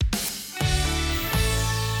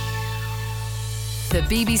The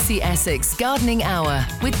BBC Essex Gardening Hour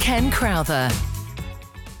with Ken Crowther.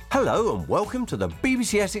 Hello and welcome to the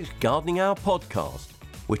BBC Essex Gardening Hour podcast,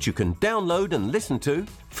 which you can download and listen to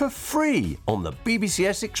for free on the BBC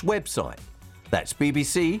Essex website. That's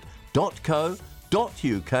bbc.co.uk/BBC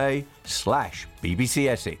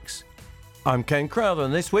Essex. I'm Ken Crowther,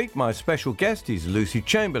 and this week my special guest is Lucy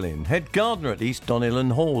Chamberlain, head gardener at East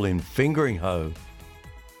Donnellan Hall in Fingering-Hoe.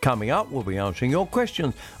 Coming up, we'll be answering your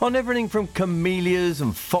questions on everything from camellias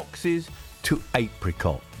and foxes to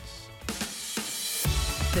apricots.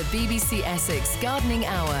 The BBC Essex Gardening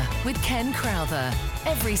Hour with Ken Crowther.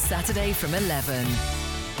 Every Saturday from 11.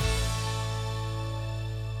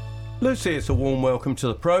 Lucy, it's a warm welcome to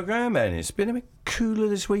the programme, and it's been a bit cooler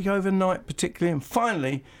this week overnight particularly, and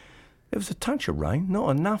finally there was a touch of rain. Not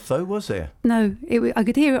enough though, was there? No, I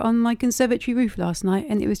could hear it on my conservatory roof last night,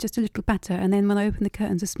 and it was just a little patter, and then when I opened the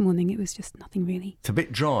curtains this morning it was just nothing really. It's a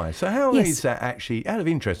bit dry. So how is that actually, out of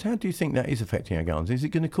interest, how do you think that is affecting our gardens? Is it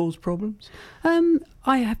going to cause problems?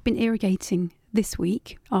 I have been irrigating this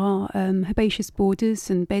week our herbaceous borders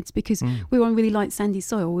and beds because we're on really light sandy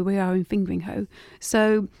soil where we are in Fingering-Hoe.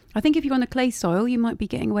 So I think if you're on a clay soil you might be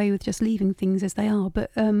getting away with just leaving things as they are, but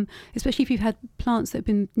especially if you've had plants that have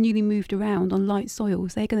been newly moved around on light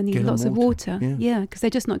soils, they're going to need lots of water. Yeah, because they're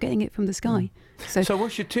just not getting it from the sky. So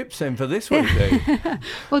what's your tips then for this week then?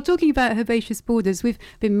 Well, talking about herbaceous borders, we've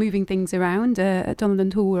been moving things around at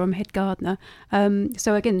Donnellan Hall where I'm head gardener.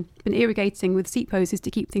 So again, been irrigating with seep hoses to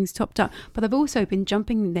keep things topped up, but I've also been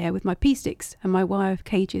jumping in there with my pea sticks and my wire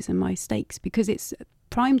cages and my stakes because it's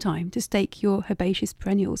prime time to stake your herbaceous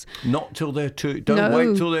perennials. Not till they're too... Don't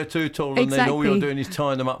wait till they're too tall and then all you're doing is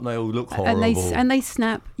tying them up and they all look horrible. And they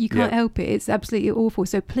snap. You can't help it. It's absolutely awful.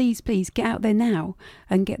 So please get out there now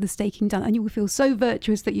and get the staking done, and you will feel so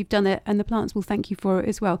virtuous that you've done it, and the plants will thank you for it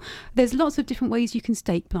as well. There's lots of different ways you can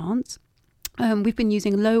stake plants. We've been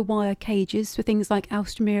using low wire cages for things like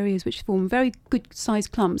alstroemerias, which form very good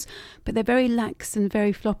sized clumps, but they're very lax and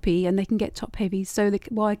very floppy and they can get top heavy. So the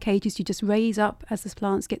wire cages you just raise up as the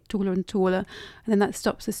plants get taller and taller, and then that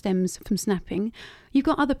stops the stems from snapping. You've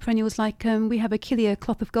got other perennials like we have Achillea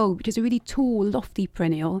cloth of gold, which is a really tall, lofty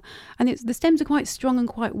perennial, and the stems are quite strong and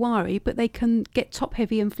quite wiry, but they can get top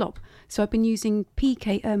heavy and flop. So I've been using pea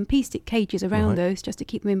stick cages around those just to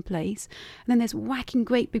keep them in place. And then there's whacking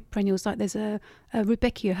great big perennials, like there's a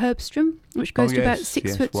Rudbeckia herbstrom, which goes to about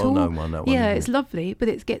 6 foot tall. Well-known one, that one. Yeah, it's lovely, but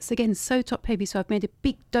it gets again so top heavy. So I've made a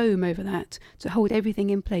big dome over that to hold everything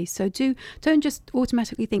in place. So don't just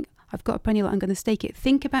automatically think, I've got a perennial, I'm going to stake it.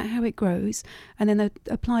 Think about how it grows and then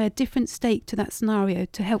apply a different stake to that scenario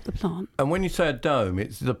to help the plant. And when you say a dome,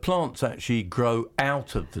 it's the plants actually grow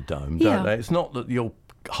out of the dome, don't they? It's not that you're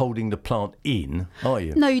holding the plant in, are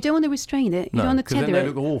you? No, you don't want to restrain it. You don't want to tether it. Because then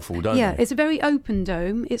they look awful, don't they? Yeah, it's a very open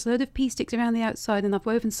dome. It's a lot of pea sticks around the outside, and I've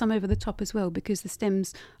woven some over the top as well because the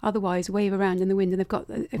stems otherwise wave around in the wind, and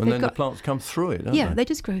the plants come through it, don't they? Yeah, they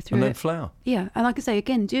just grow through it. And then flower. Yeah, and like I say,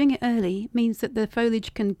 again, doing it early means that the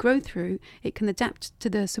foliage can grow through, it can adapt to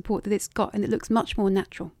the support that it's got, and it looks much more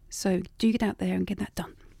natural. So do get out there and get that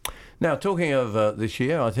done. Now, talking of this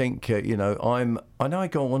year, I think, I know I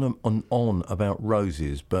go on about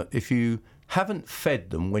roses, but if you haven't fed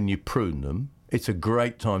them when you prune them, it's a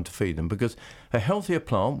great time to feed them because a healthier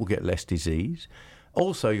plant will get less disease.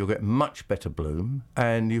 Also, you'll get much better bloom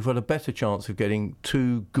and you've got a better chance of getting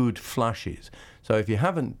 2 good flushes. So if you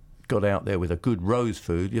haven't got out there with a good rose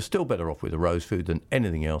food, you're still better off with a rose food than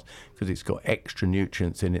anything else because it's got extra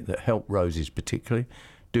nutrients in it that help roses particularly.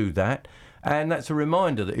 Do that. And that's a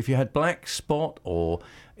reminder that if you had black spot or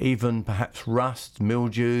even perhaps rust,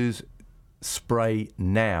 mildews, spray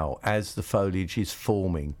now as the foliage is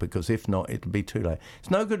forming, because if not, it'll be too late. It's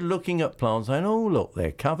no good looking at plants saying, oh, look,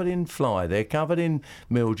 they're covered in fly, they're covered in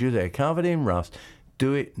mildew, they're covered in rust.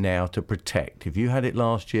 Do it now to protect. If you had it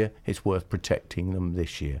last year, it's worth protecting them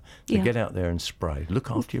this year. So get out there and spray. Look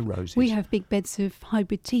after your roses. We have big beds of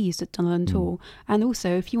hybrid teas at Donnellan Hall. And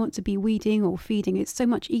also, if you want to be weeding or feeding, it's so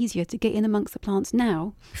much easier to get in amongst the plants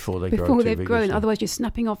now before they've grown. Otherwise, you're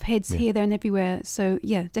snapping off heads here, there and everywhere. So,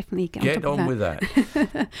 definitely get on with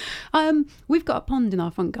that. We've got a pond in our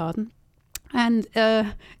front garden. And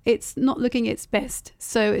it's not looking its best.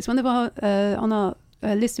 So it's one of our on our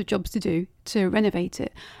list of jobs to do to renovate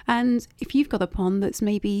it. And if you've got a pond that's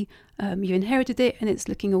maybe you inherited it and it's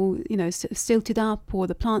looking all sort of silted up, or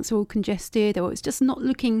the plants are all congested, or it's just not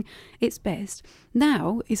looking its best,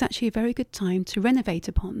 now is actually a very good time to renovate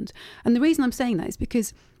a pond. And the reason I'm saying that is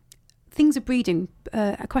because things are breeding.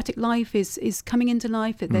 Aquatic life is coming into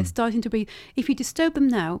life. They're starting to breed. If you disturb them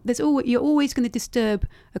now, you're always going to disturb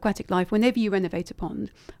aquatic life whenever you renovate a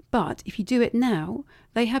pond. But if you do it now,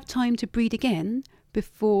 they have time to breed again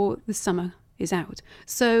before the summer is out.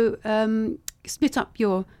 So split up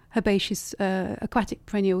your herbaceous aquatic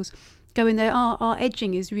perennials. Go in there. Our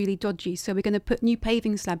edging is really dodgy, so we're going to put new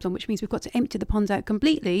paving slabs on, which means we've got to empty the pond out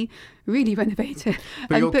completely, really renovate it.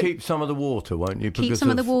 But you'll keep some of the water, won't you? Keep some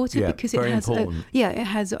of the water because it has important. It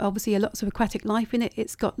has obviously lots of aquatic life in it.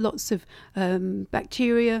 It's got lots of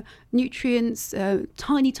bacteria, nutrients,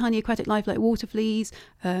 tiny aquatic life like water fleas,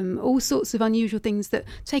 all sorts of unusual things that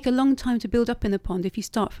take a long time to build up in the pond if you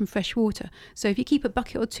start from fresh water. So if you keep a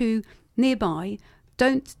bucket or two nearby,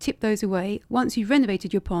 don't tip those away. Once you've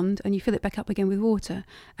renovated your pond and you fill it back up again with water,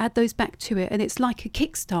 add those back to it, and it's like a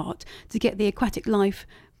kickstart to get the aquatic life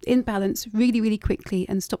in balance really, really quickly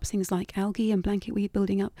and stops things like algae and blanket weed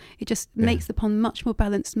building up. It just makes the pond much more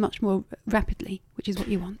balanced, much more rapidly, which is what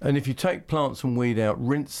you want. And if you take plants and weed out,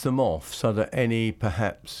 rinse them off so that any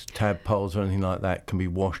perhaps tadpoles or anything like that can be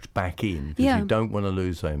washed back in, because you don't want to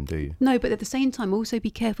lose them, do you? No, but at the same time, also be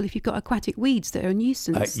careful if you've got aquatic weeds that are a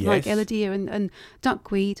nuisance, like elodea and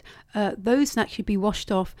duckweed. Those can actually be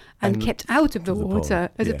washed off and kept out of the water,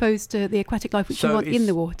 as opposed to the aquatic life which you want in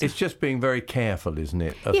the water. It's just being very careful, isn't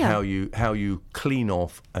it, of how you clean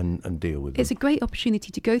off and deal with them. It's a great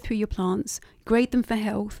opportunity to go through your plants, grade them for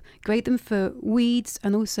health, grade them for weeds,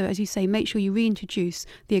 and also, as you say, make sure you reintroduce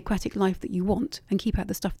the aquatic life that you want and keep out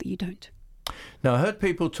the stuff that you don't. Now, I heard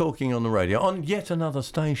people talking on the radio on yet another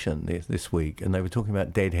station this week, and they were talking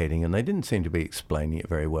about deadheading, and they didn't seem to be explaining it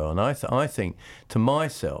very well. And I think to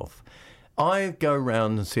myself, I go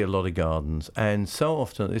around and see a lot of gardens, and so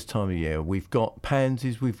often at this time of year, we've got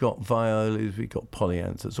pansies, we've got violas, we've got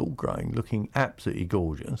polyanthus all growing, looking absolutely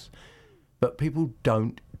gorgeous, but people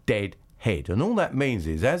don't deadhead. And all that means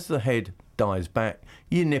is, as the head dies back,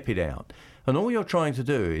 you nip it out. And all you're trying to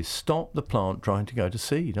do is stop the plant trying to go to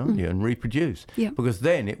seed, aren't you, and reproduce. Yep. Because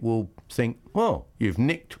then it will think, well, you've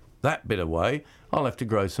nicked that bit away, I'll have to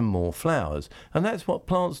grow some more flowers. And that's what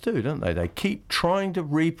plants do, don't they? They keep trying to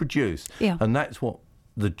reproduce. Yeah. And that's what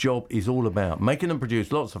the job is all about, making them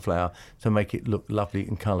produce lots of flower to make it look lovely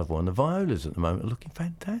and colourful. And the violas at the moment are looking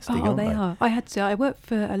fantastic, aren't they? Are. I work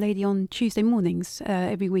for a lady on Tuesday mornings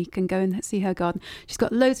every week and go and see her garden. She's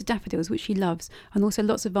got loads of daffodils, which she loves, and also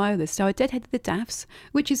lots of violas. So I deadheaded the daffs,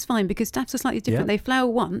 which is fine because daffs are slightly different. They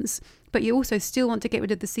flower once, but you also still want to get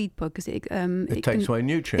rid of the seed pod because it takes away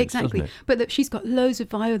nutrients. Exactly. Doesn't it? But look, she's got loads of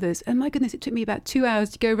violas, and my goodness, it took me about 2 hours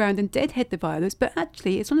to go around and deadhead the violas. But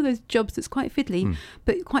actually, it's one of those jobs that's quite fiddly,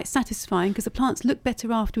 but quite satisfying because the plants look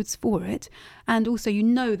better afterwards for it, and also you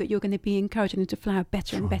know that you're going to be encouraging them to flower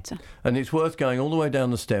better and better. And it's worth going all the way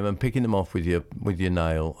down the stem and picking them off with your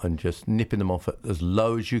nail and just nipping them off as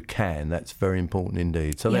low as you can. That's very important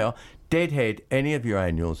indeed. So they are. Deadhead any of your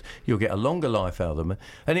annuals, you'll get a longer life out of them,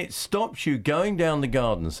 and it stops you going down the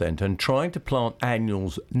garden centre and trying to plant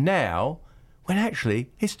annuals now when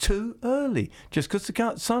actually it's too early. Just because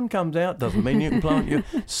the sun comes out doesn't mean you can plant your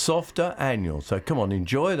softer annuals. So come on,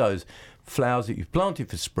 enjoy those flowers that you've planted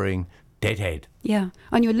for spring. Deadhead. Yeah,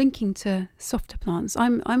 and you're linking to softer plants.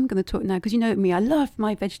 I'm going to talk now because you know me. I love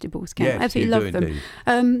my vegetables, Ken. Yes, I absolutely love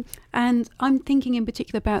them. And I'm thinking in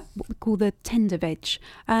particular about what we call the tender veg.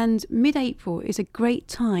 And mid-April is a great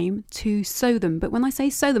time to sow them. But when I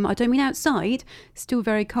say sow them, I don't mean outside. It's still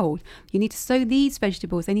very cold. You need to sow these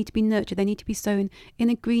vegetables. They need to be nurtured. They need to be sown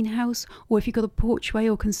in a greenhouse, or if you've got a porchway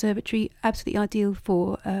or conservatory, absolutely ideal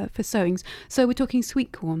for sowings. So we're talking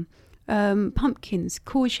sweet corn, pumpkins,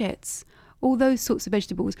 courgettes, all those sorts of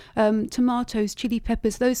vegetables, tomatoes, chili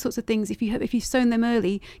peppers, those sorts of things. If you've sown them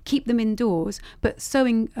early, keep them indoors. But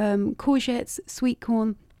sowing courgettes, sweet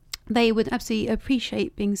corn, they would absolutely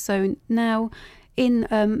appreciate being sown now.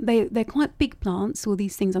 They're quite big plants, all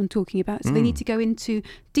these things I'm talking about, so they need to go into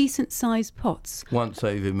decent sized pots once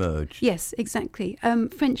they've emerged. Yes, exactly.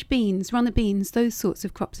 French beans, runner beans, those sorts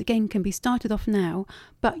of crops again can be started off now,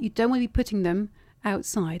 but you don't want to be putting them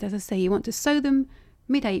outside. As I say, you want to sow them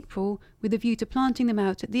mid-April with a view to planting them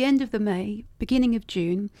out at the end of the May, beginning of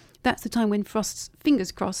June. That's the time when frosts,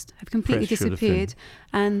 fingers crossed, have completely disappeared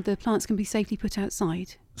and the plants can be safely put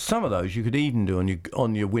outside. Some of those you could even do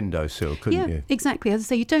on your windowsill, couldn't you? Yeah, exactly. As I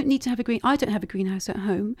say, you don't need to have I don't have a greenhouse at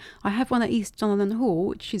home. I have one at East Jonathan Hall,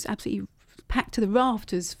 which is absolutely packed to the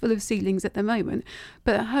rafters, full of seedlings at the moment.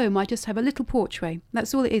 But at home, I just have a little porchway.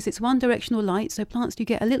 That's all it is. It's one directional light, so plants do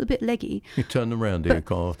get a little bit leggy. You turn them around, do you,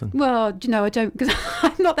 quite often? Well, I don't, because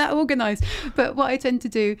I'm not that organised. But what I tend to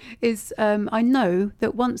do is I know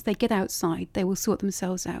that once they get outside, they will sort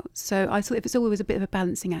themselves out. So I thought it's always a bit of a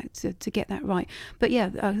balancing act to get that right. But yeah,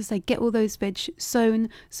 as I say, get all those veg sown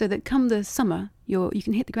so that come the summer, you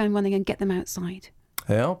can hit the ground running and get them outside.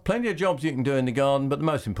 Well, plenty of jobs you can do in the garden, but the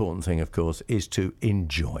most important thing, of course, is to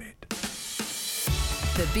enjoy it.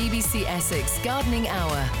 The BBC Essex Gardening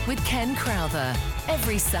Hour with Ken Crowther.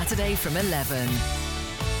 Every Saturday from 11.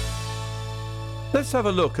 Let's have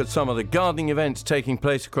a look at some of the gardening events taking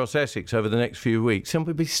place across Essex over the next few weeks. And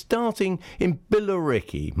we'll be starting in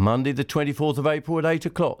Billericay, Monday the 24th of April at 8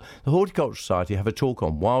 o'clock. The Horticultural Society have a talk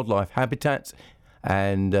on wildlife habitats,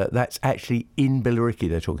 and that's actually in Billericay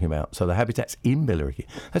they're talking about. So the habitat's in Billericay.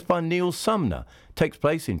 That's by Neil Sumner. Takes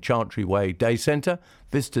place in Chantry Way Day Centre.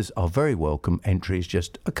 Visitors are very welcome. Entry is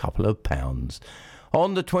just a couple of pounds.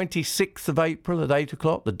 On the 26th of April at 8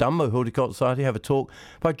 o'clock, the Dunmow Horticultural Society have a talk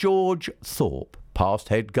by George Thorpe, past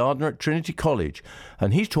head gardener at Trinity College,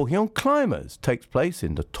 and he's talking on climbers. Takes place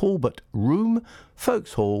in the Talbot Room,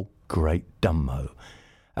 Folks Hall, Great Dunmow.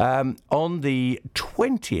 On the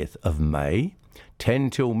 20th of May, 10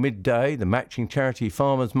 till midday, the Matching Charity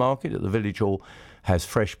Farmers Market at the Village Hall has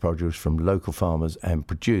fresh produce from local farmers and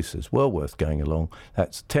producers. Well worth going along.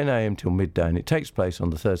 That's 10 a.m. till midday, and it takes place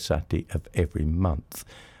on the third Saturday of every month.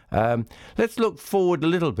 Let's look forward a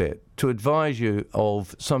little bit to advise you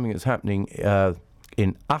of something that's happening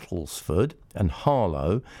in Uttlesford and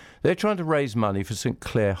Harlow. They're trying to raise money for St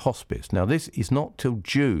Clair Hospice. Now, this is not till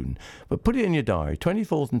June, but put it in your diary,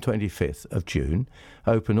 24th and 25th of June,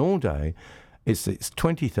 open all day. It's its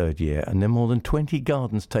 23rd year, and there are more than 20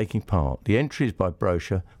 gardens taking part. The entry is by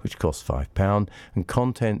brochure, which costs £5, and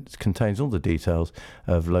content contains all the details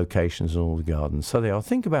of locations and all the gardens. So there are.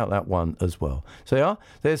 Think about that one as well. So there are.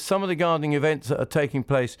 There's some of the gardening events that are taking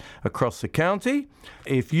place across the county.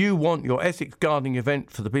 If you want your Essex gardening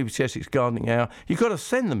event for the BBC Essex Gardening Hour, you've got to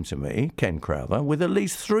send them to me, Ken Crowther, with at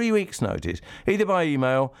least 3 weeks' notice, either by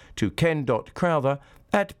email to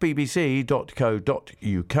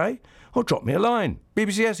ken.crowther@bbc.co.uk, or drop me a line.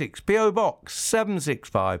 BBC Essex, P.O. Box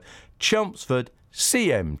 765, Chelmsford,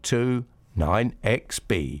 CM2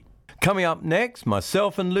 9XB. Coming up next,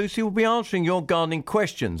 myself and Lucy will be answering your gardening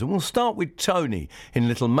questions, and we'll start with Tony in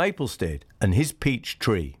Little Maplestead and his peach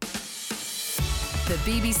tree. The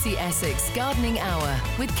BBC Essex Gardening Hour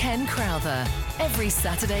with Ken Crowther. Every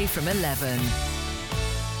Saturday from 11.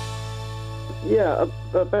 Yeah,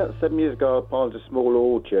 about 7 years ago I planted a small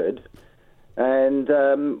orchard, and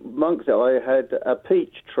amongst it I had a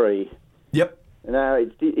peach tree. Yep. Now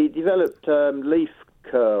it developed leaf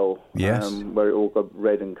curl, yes, where it all got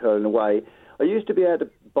red and curling away. I used to be able to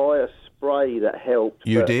buy a spray that helped.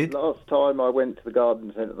 You but did? Last time I went to the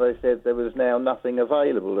garden centre, they said there was now nothing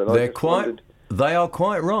available. And They are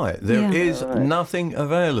quite right. There is Right. nothing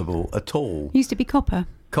available at all. Used to be copper.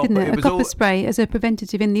 Copper, Didn't it? it A was copper all- spray as a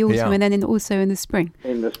preventative in the autumn, Yeah. and then also in the spring.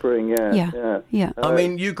 In the spring, yeah. I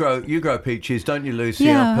mean, you grow peaches, don't you, Lucy?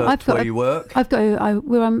 Yeah, up I've got where you work.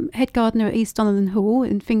 I'm head gardener at East Donnellan Hall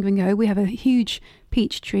in Fingringo. We have a huge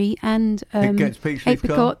peach tree, and It gets peach leaf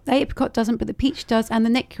curl? The apricot doesn't, but the peach does, and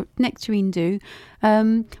the nectarine do.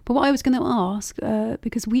 But what I was going to ask,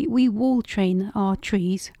 because we wall train our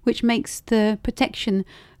trees, which makes the protection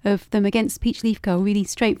of them against peach leaf curl really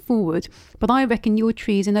straightforward. But I reckon your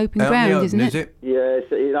tree is in open Out in the ground, open, isn't is it? Yeah,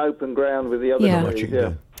 it's in open ground with the other Yeah. What you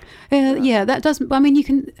trees, can do. Yeah, that doesn't. I mean, you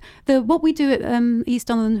can. What we do at East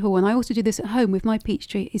Donnellan Hall, and I also do this at home with my peach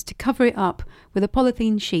tree, is to cover it up with a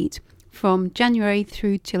polythene sheet from January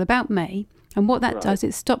through till about May. And what that does,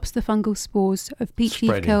 it stops the fungal spores of peach leaf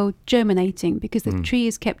Spreading. curl germinating, because the tree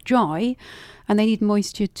is kept dry, and they need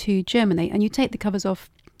moisture to germinate. And you take the covers off,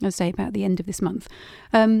 I'd say, about the end of this month.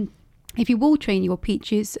 If you wall train your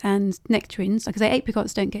peaches and nectarines, like I say,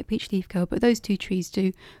 apricots don't get peach leaf curl, but those two trees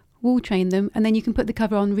do. Wall train them, and then you can put the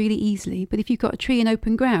cover on really easily. But if you've got a tree in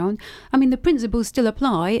open ground, I mean, the principles still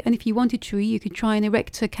apply. And if you wanted to, you could try and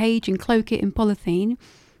erect a cage and cloak it in polythene.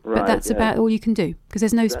 But that's about all you can do, because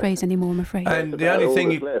there's no sprays anymore, I'm afraid. And That's the only about thing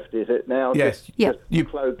all you that's left, is it now? Yes. Yeah. Just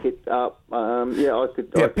cloak it up. I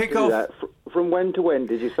could pick do off- that. From when to when,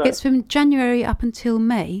 did you say? It's from January up until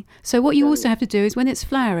May. So what you also have to do is, when it's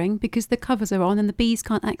flowering, because the covers are on and the bees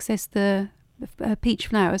can't access the peach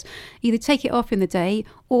flowers, either take it off in the day,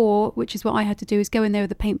 or, which is what I had to do, is go in there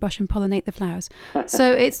with a paintbrush and pollinate the flowers.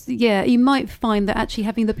 So you might find that actually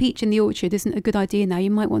having the peach in the orchard isn't a good idea now.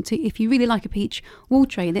 You might want to, if you really like a peach, wall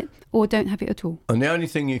train it, or don't have it at all. And the only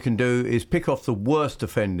thing you can do is pick off the worst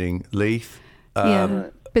offending leaf.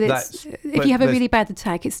 But if you have a really bad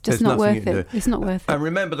attack, it's just there's not nothing worth you can it. do. It's not worth it. And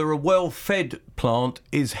remember, a well-fed plant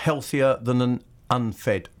is healthier than an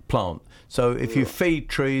unfed plant. So if you feed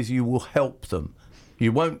trees, you will help them.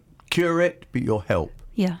 You won't cure it, but you'll help.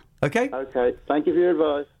 Yeah. Okay? Okay, thank you for your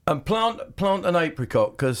advice. And plant an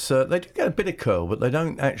apricot, because they do get a bit of curl, but they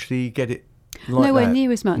don't actually get it like Nowhere that. near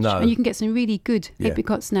as much. No. And you can get some really good Yeah.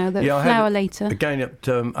 apricots now that Yeah, I flower had- later. Again,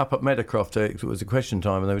 up at Meadowcroft, it was a question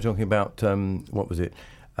time, and they were talking about, what was it?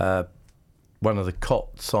 one of the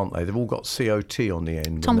cots, aren't they? They've all got COT on the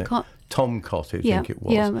end. Tomcott. Tomcott, I think it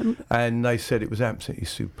was. Yeah. And they said it was absolutely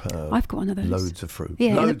superb. I've got one of those. Loads of fruit.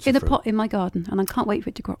 Yeah, Loads in of a pot in my garden, and I can't wait for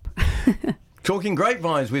it to crop. Talking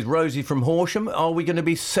grapevines with Rosie from Horsham. Are we going to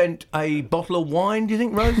be sent a bottle of wine, do you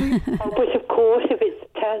think, Rosie? Oh, but of course, if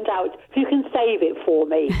it's turned out, if you can save it for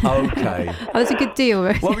me. Okay. Oh, that's a good deal,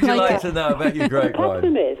 Rosie. What would you like to know about your The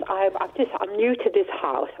problem grapevine? is, I'm new to this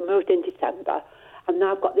house. I moved in December, and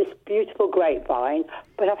now I've got this beautiful grapevine,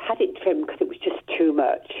 but I've had it trimmed because it was just too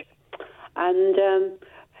much. And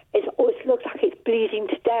it looks like it's bleeding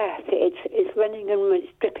to death. It's running and it's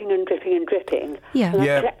dripping and dripping and dripping. Yeah. And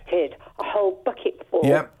Yeah. I've collected a whole bucket full.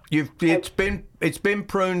 Yeah, it's been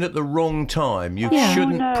pruned at the wrong time. You Yeah.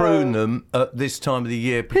 shouldn't Oh, no. prune them at this time of the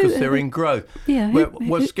year because they're in growth. Yeah,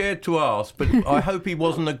 We're scared to ask, but I hope he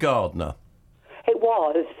wasn't a gardener. It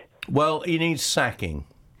was. Well, he needs sacking.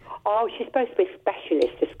 Oh, she's supposed to be a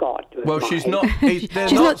specialist, this gardener. Well, she's not. They're She's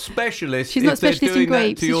not not- specialists she's if not they're specialist in doing that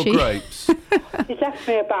grapes, to is your she? grapes. She's left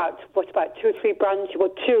me about 2 or 3 branches,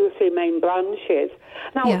 well, 2 or 3 main branches.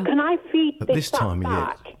 Now, Yeah. can I feed At this this time of year.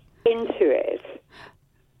 back into it?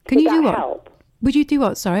 Can Would you do that what? help? Would you do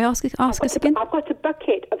what? Sorry, ask us again. I've got a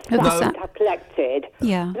bucket of No. sap that I've collected.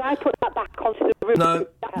 Yeah. Can I put that back onto the roof? No, Would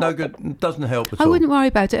that no help? good. It doesn't help at I all. wouldn't worry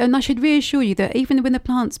about it, and I should reassure you that even when the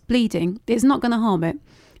plant's bleeding, it's not going to harm it.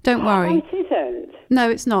 Don't Oh, worry. it isn't. No,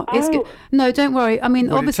 it's not. It's Oh. good. No, don't worry. I mean,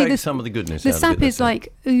 Well, it obviously, takes some of the goodness the out of sap it, is that's it.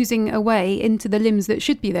 like oozing away into the limbs that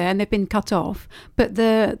should be there, and they've been cut off. But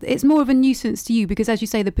it's more of a nuisance to you because, as you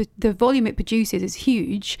say, the volume it produces is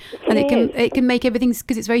huge, and it can make everything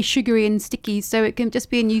because it's very sugary and sticky. So it can just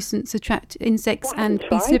be a nuisance, attract insects, Well, I and haven't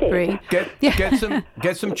be tried slippery. it. Get some The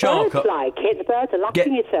birds charcoal. like it. The birds are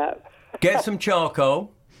lapping it up. Get some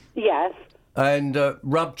charcoal Yes. and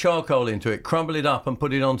rub charcoal into it. Crumble it up and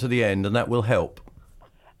put it onto the end, and that will help.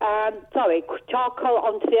 Charcoal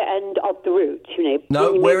onto the end of the root, you know. No,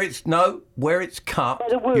 when you make- where it's cut. Where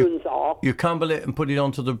the wounds are. You crumble it and put it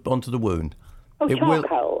onto the wound. Oh, It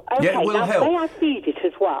charcoal. will, Okay, yeah, it will now help. may I feed it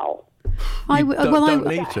as well? You don't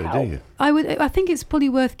need to, do you? I think it's probably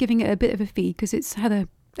worth giving it a bit of a feed because it's had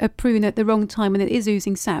a prune at the wrong time and it is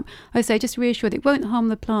oozing sap. I say just reassure that it won't harm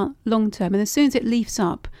the plant long term, and as soon as it leaves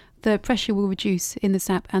up, the pressure will reduce in the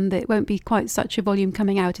sap and it won't be quite such a volume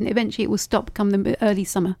coming out, and eventually it will stop come the early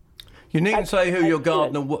summer. You needn't say who your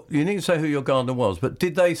gardener. You needn't say who your gardener was, but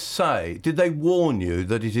did they warn you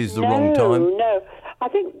that it is the wrong time? No. I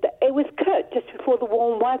think that it was cut just before the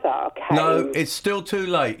warm weather came. No, it's still too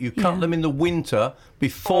late. You cut them in the winter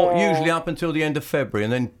before, usually up until the end of February,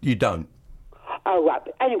 and then you don't. Oh, right.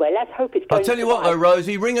 But anyway, let's hope it's going I'll tell to you what, though, survive.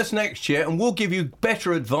 Rosie, ring us next year, and we'll give you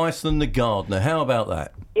better advice than the gardener. How about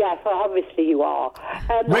that? Yes, well, obviously you are.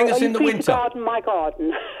 Ring us are you in the free to winter. garden my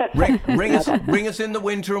garden? Ring us in the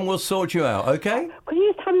winter, and we'll sort you out. Okay? Can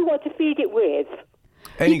you just tell me what to feed it with?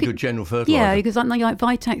 Any could- good general fertiliser. Yeah, because like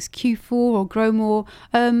Vitax Q4 or Grow More,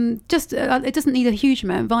 it doesn't need a huge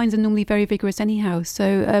amount. Vines are normally very vigorous anyhow.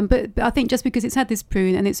 So, but I think just because it's had this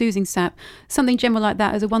prune and it's oozing sap, something general like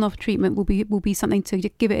that as a one-off treatment will be something to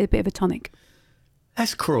give it a bit of a tonic.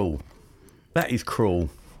 That's cruel. That is cruel.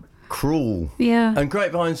 Cruel. Yeah. And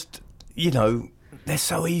grapevines, they're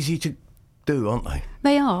so easy to do, aren't they?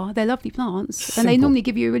 They are. They're lovely plants, and they Simple. normally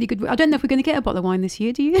give you a really good. I don't know if we're going to get a bottle of wine this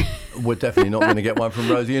year. Do you? We're definitely not going to get one from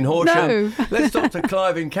Rosie in Horsham. No. Let's talk to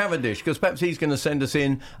Clive in Cavendish, because perhaps he's going to send us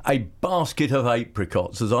in a basket of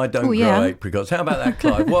apricots, as I don't Oh, yeah. grow apricots. How about that,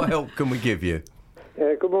 Clive? What help can we give you?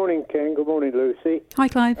 Good morning, Ken. Good morning, Lucy. Hi,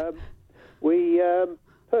 Clive. We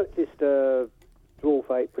purchased a dwarf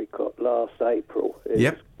apricot last April.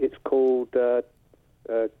 It's called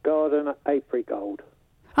Garden Aprigold.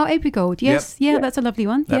 Oh, Aprigold. Yes, Yep. yeah, that's a lovely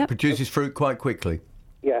one. That Yeah. produces fruit quite quickly.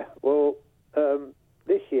 Yeah, well,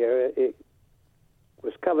 this year it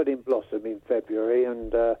was covered in blossom in February,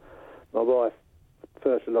 and my wife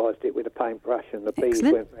fertilised it with a paintbrush, and the bees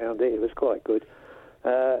Excellent. went round it. It was quite good.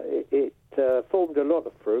 It formed a lot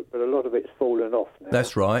of fruit, but a lot of it's fallen off now.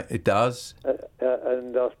 That's right, it does.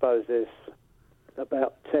 And I suppose there's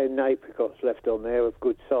about 10 apricots left on there of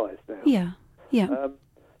good size now. Yeah. Yeah.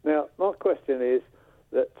 Now, my question is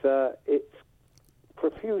that it's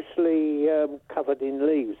profusely covered in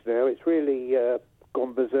leaves now. It's really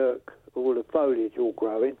gone berserk, all the foliage all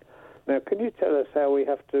growing. Now, can you tell us how we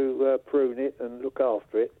have to prune it and look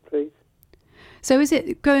after it, please? So is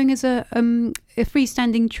it growing as a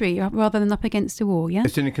freestanding tree rather than up against a wall? Yeah.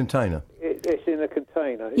 It's in a container. It's in a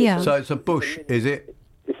container. Yeah. So it's a bush, is it?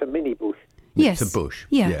 It's a mini bush. Yes. It's a bush.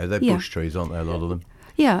 Yeah. They're bush trees, aren't they, a lot of them?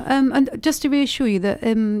 Yeah, and just to reassure you that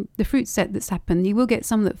the fruit set that's happened, you will get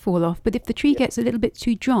some that fall off, but if the tree gets a little bit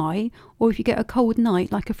too dry, or if you get a cold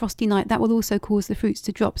night, like a frosty night, that will also cause the fruits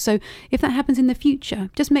to drop. So if that happens in the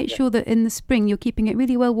future, just make sure that in the spring you're keeping it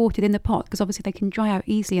really well watered in the pot, because obviously they can dry out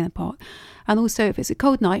easily in a pot. And also, if it's a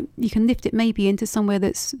cold night, you can lift it maybe into somewhere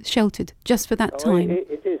that's sheltered just for that time.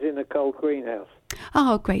 It is in a cold greenhouse.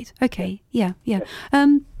 Oh, great. Okay. Yeah.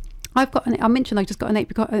 I mentioned I just got an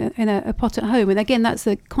apricot in a pot at home, and again, that's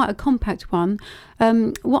quite a compact one.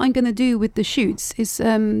 What I'm going to do with the shoots is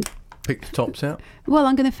pick the tops out. Well,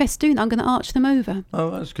 I'm going to festoon. I'm going to arch them over.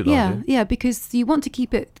 Oh, that's a good idea. Yeah, because you want to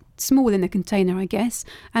keep it small in the container, I guess.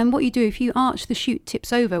 And what you do, if you arch the shoot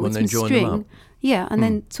tips over with some string. Yeah, and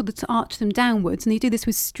then sort of to arch them downwards. And you do this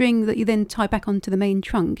with string that you then tie back onto the main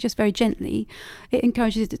trunk, just very gently. It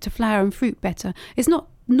encourages it to flower and fruit better. It's not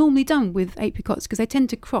normally done with apricots because they tend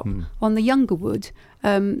to crop on the younger wood.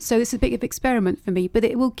 So this is a bit of experiment for me, but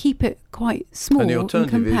it will keep it quite small. And the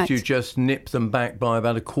alternative compact. is you just nip them back by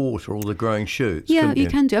about a quarter, all the growing shoots. Yeah, you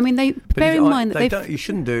can do. I mean, bear in mind that you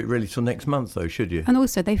shouldn't do it really till next month, though, should you? And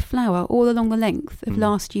also, they flower all along the length of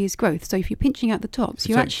last year's growth. So if you're pinching out the tops,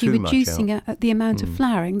 you're actually reducing the amount of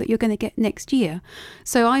flowering that you're going to get next year.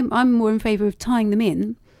 So I'm more in favour of tying them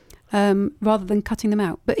in rather than cutting them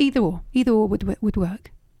out. But either or would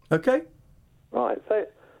work. Okay. Right. So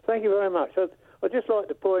thank you very much. I'd just like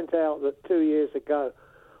to point out that 2 years ago,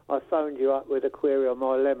 I phoned you up with a query on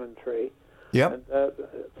my lemon tree. Yep. And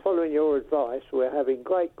following your advice, we're having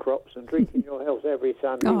great crops and drinking your health every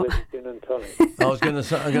Sunday with gin and tonic. I was going to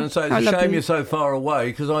say, it's a shame you're so far away,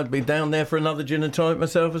 because I'd be down there for another gin and tonic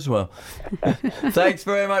myself as well. Thanks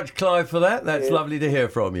very much, Clive, for that. That's lovely to hear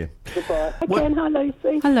from you. Goodbye. Again, hi,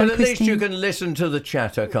 Lucy. Hello, But at Christine. least you can listen to the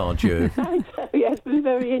chatter, can't you? Yeah, it's been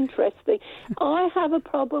very interesting. I have a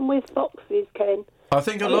problem with foxes, Ken. I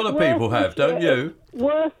think a lot of people have, don't you?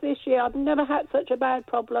 Worse this year. I've never had such a bad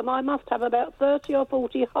problem. I must have about 30 or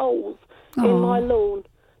 40 holes in my lawn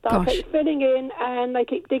that I keep filling in, and they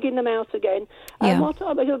keep digging them out again. And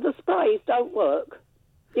because the sprays don't work.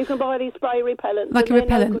 You can buy these spray repellents, like and a repellent.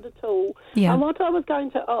 they're no good at all. Yeah. And what I was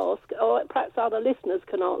going to ask, or perhaps other listeners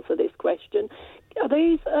can answer this question, are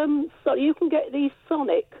these so you can get these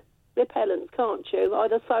sonic repellents, can't you?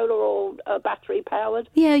 Either solar or battery powered.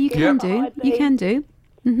 Yeah, you can do. You can do.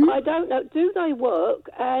 Mm-hmm. I don't know. Do they work?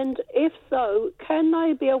 And if so, can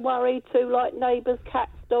they be a worry to like neighbours'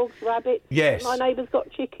 cats, dogs, rabbits? Yes. My neighbour's got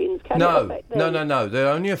chickens. Can it affect them? No. They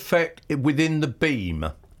only affect it within the beam.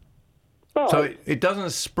 Right. So it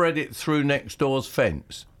doesn't spread it through next door's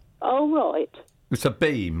fence. Oh, right. It's a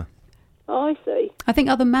beam. I see. I think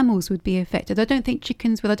other mammals would be affected. I don't think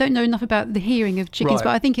chickens will. I don't know enough about the hearing of chickens, Right.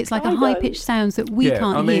 but I think it's like a high-pitched sounds that we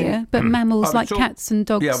can't hear, but mammals like cats and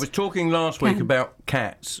dogs. Yeah, I was talking last week about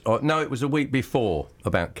cats. No, it was a week before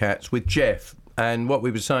about cats with Jeff. And what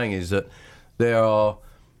we were saying is that there are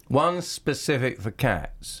one specific for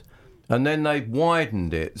cats, and then they've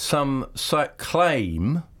widened it. Some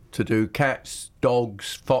claim to do cats,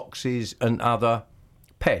 dogs, foxes, and other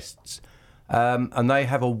pests. And they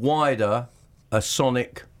have a wider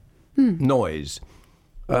sonic noise.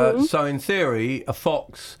 So in theory,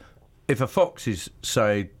 if a fox is,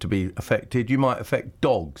 say, to be affected, you might affect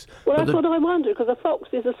dogs. Well, that's what I wondered, because a fox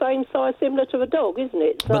is the same size, similar to a dog, isn't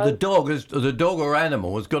it? So, but the dog or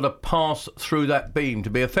animal has got to pass through that beam to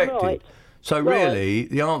be affected. Right. So really,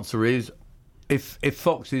 the answer is, if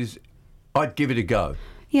foxes, I'd give it a go.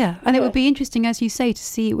 Yeah, and it would be interesting, as you say, to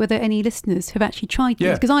see whether any listeners have actually tried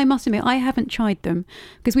these. Because I must admit, I haven't tried them,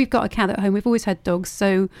 because we've got a cat at home. We've always had dogs,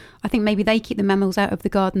 so I think maybe they keep the mammals out of the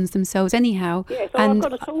gardens themselves anyhow. Yeah, so I've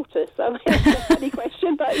got a tortoise, so that's a funny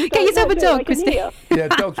question. But get yourself a dog, Christine. Yeah,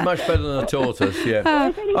 dog's much better than a tortoise, yeah.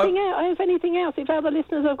 If anything else, if other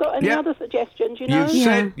listeners have got any other suggestions, you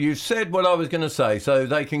know. You said what I was going to say, so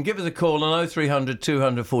they can give us a call on 0300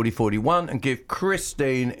 240 41 and give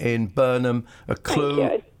Christine in Burnham a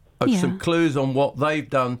clue. Some clues on what they've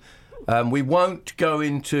done. We won't go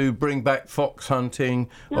into bring back fox hunting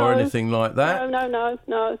or anything like that.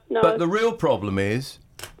 No. But the real problem is,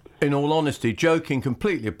 in all honesty, joking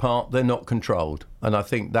completely apart, they're not controlled. And I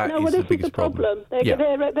think that is the biggest problem.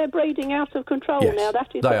 They're breeding out of control now.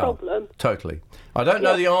 That is the problem. Totally. I don't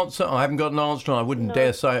know the answer. I haven't got an answer, and I wouldn't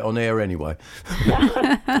dare say it on air anyway.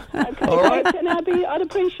 Okay. All right. And I'd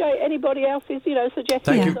appreciate anybody else's,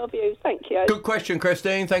 suggestions of you. Thank you. Good question,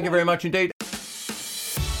 Christine. Thank you very much indeed.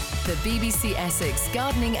 The BBC Essex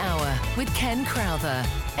Gardening Hour with Ken Crowther.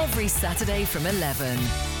 Every Saturday from 11.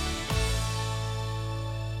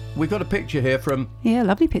 We've got a picture here from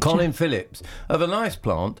lovely picture. Colin Phillips of a nice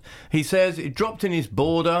plant. He says it dropped in his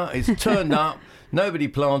border, it's turned up, Nobody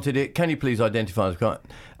planted it. Can you please identify the kind?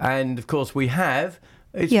 And, of course, we have.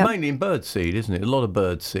 It's mainly in bird seed, isn't it? A lot of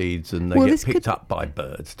bird seeds, and they get picked up by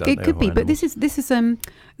birds, don't they? It could be, but this is it's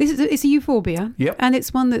a euphorbia, and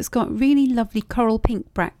it's one that's got really lovely coral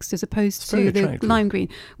pink bracts as opposed to the lime green,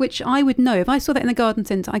 which I would know if I saw that in the garden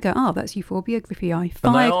centre. I go, that's Euphorbia Griffii,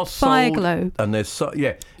 fire glow, and there's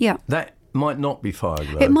that might not be fire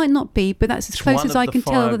glow. It might not be, but that's as close as I can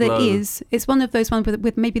tell that it is. It's one of those ones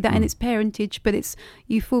with maybe that in its parentage, but it's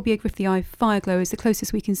Euphorbia Griffii fire glow is the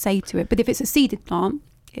closest we can say to it. But if it's a seeded plant,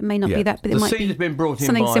 it may not be that, but it might be the seed has been brought in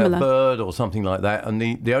by similar. A bird or something like that. And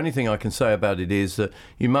the only thing I can say about it is that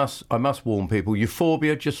I must warn people,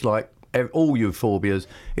 euphorbia, just like all euphorbias,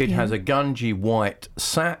 it has a gungy white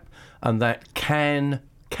sap, and that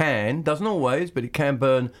doesn't always, but it can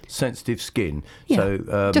burn sensitive skin. Yeah.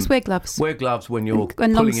 So just wear gloves. Wear gloves when you're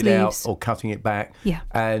pulling it out or cutting it back. Yeah.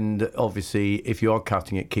 And obviously, if you are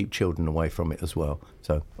cutting it, keep children away from it as well.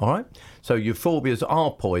 So, all right. So euphorbias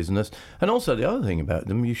are poisonous, and also the other thing about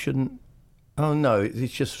them, you shouldn't. Oh no,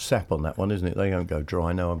 it's just sap on that one, isn't it? They don't go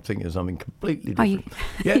dry. No, I'm thinking of something completely different.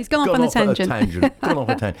 He's gone off on a tangent. Gone off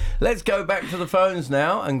a tangent. Let's go back to the phones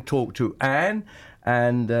now and talk to Anne.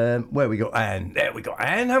 And where we got Anne? There we got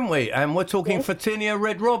Anne, haven't we? And we're talking Photinia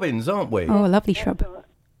red robins, aren't we? Oh, a lovely shrub.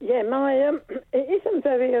 Yeah, my it isn't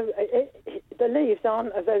very. The leaves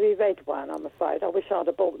aren't a very red one, I'm afraid. I wish I'd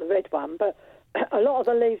have bought the red one, but a lot of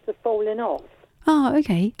the leaves are falling off. Oh,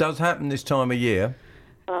 okay. Does happen this time of year.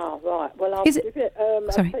 Oh, right. Well, I'll give it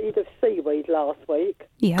a seed of seaweed last week.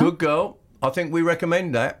 Yeah. Good girl. I think we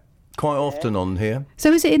recommend that quite often on here.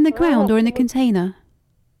 So is it in the ground or in a container?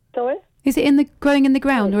 Sorry? Is it growing in the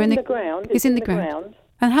ground or in the ground? It's in the ground.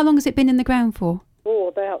 And how long has it been in the ground for? Oh,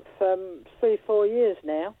 about 3-4 years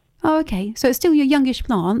now. Oh, okay. So it's still your youngish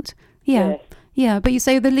plant. Yeah. Yes. Yeah, but you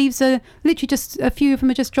say the leaves are literally just a few of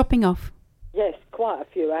them are just dropping off. Yes, quite a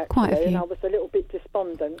few actually. Quite a few. And I was a little bit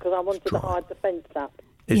despondent because I wanted to hide the fence up.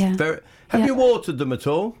 Have you watered them at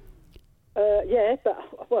all? Yeah,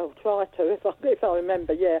 but try to if I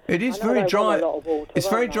remember. Yeah, it is very dry. It's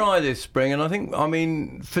very dry this spring, and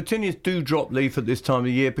Photinias do drop leaf at this time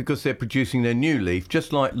of year because they're producing their new leaf,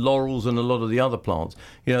 just like laurels and a lot of the other plants.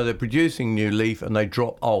 You know, they're producing new leaf and they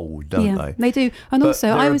drop old, don't they? They do. And but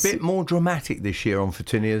also, they're a bit more dramatic this year on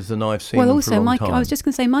Photinias than I've seen. Well, also, for a long time. I was just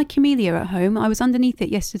going to say, my camellia at home. I was underneath it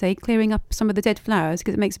yesterday, clearing up some of the dead flowers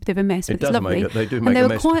because it makes a bit of a mess. But it's lovely. They do make a mess. And there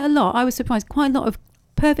were quite a lot. I was surprised. Quite a lot of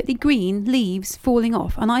perfectly green leaves falling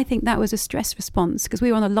off, and I think that was a stress response because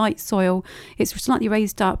we were on a light soil. It's slightly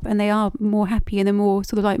raised up and they are more happy in a more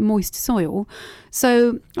sort of like moist soil.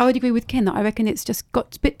 So I would agree with Ken that I reckon it's just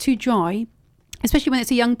got a bit too dry, especially when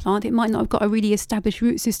it's a young plant. It might not have got a really established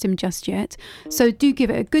root system just yet. So do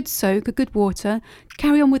give it a good soak, a good water.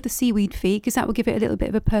 Carry on with the seaweed feed because that will give it a little bit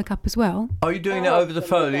of a perk up as well. Are you doing that over the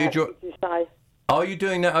foliage? Are you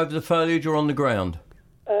doing that over the foliage or on the ground?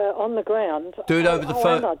 On the ground. Do it over the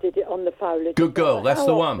foliage. I did it on the foliage. Good girl, that's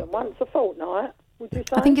the one. Once a fortnight, would you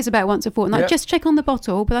say? I think it's about once a fortnight. Yep. Just check on the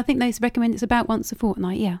bottle, but I think they recommend it's about once a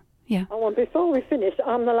fortnight, yeah. Oh, and before we finish,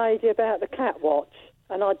 I'm the lady about the cat watch,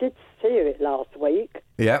 and I did hear it last week.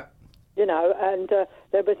 Yeah. You know, and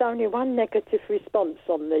there was only one negative response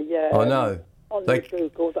on the... the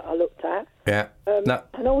Google that I looked at. Yeah.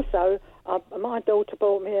 And also, my daughter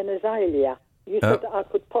bought me an azalea. You said that I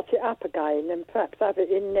could pot it up again and perhaps have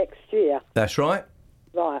it in next year. That's right.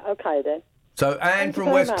 Right, okay then. So Anne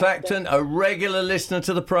from West Clacton, a regular listener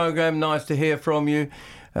to the programme, nice to hear from you.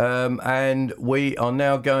 And we are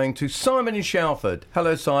now going to Simon in Shalford.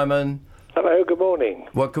 Hello, Simon. Hello, good morning.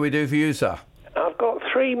 What can we do for you, sir? I've got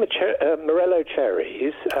 3 Morello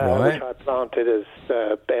cherries, which I planted as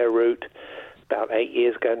bare root about 9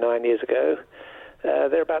 years ago.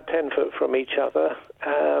 They're about 10 foot from each other.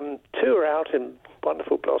 2 are out in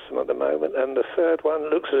wonderful blossom at the moment, and the third one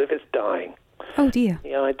looks as if it's dying. Oh, dear.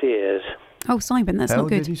 The ideas. Oh, Simon, that's not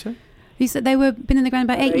good. How old did you say? You said they were been in the ground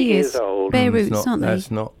about 8 years. Old. Bare roots, aren't they? That's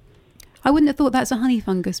not. I wouldn't have thought that's a honey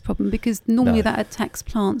fungus problem because normally that attacks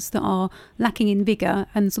plants that are lacking in vigour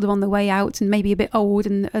and sort of on the way out and maybe a bit old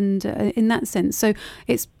and in that sense. So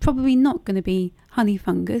it's probably not going to be honey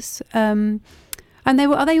fungus. And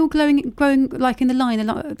are they all growing like in the line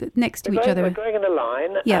next to each other? They're growing in a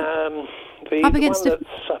line. Yeah. The one that's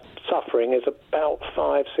suffering is about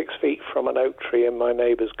 5-6 feet from an oak tree in my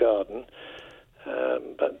neighbour's garden.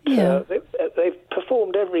 But they've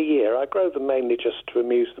performed every year. I grow them mainly just to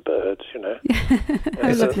amuse the birds, you know.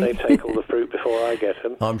 They take all the fruit before I get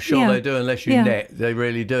them. I'm sure they do, unless you net. They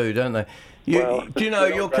really do, don't they? Do you know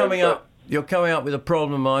you're coming up? you're coming up with a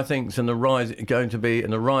problem. I think is going to be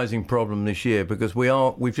a rising problem this year because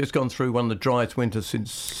we've just gone through one of the driest winters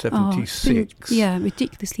since '76.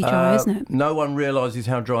 Ridiculously dry, isn't it? No one realises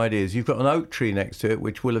how dry it is. You've got an oak tree next to it,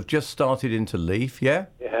 which will have just started into leaf. Yeah,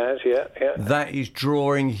 it has. Yeah. That is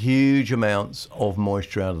drawing huge amounts of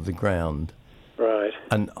moisture out of the ground. Right.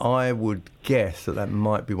 And I would guess that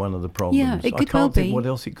might be one of the problems. Yeah, it could I can't well think be. what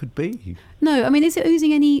else it could be. No, I mean, is it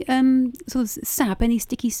oozing any sort of sap, any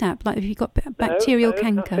sticky sap? Like if you've got bacterial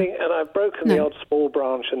canker? Nothing, and I've broken the odd small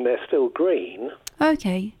branch and they're still green.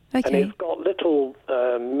 Okay. And it's got little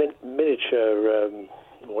miniature,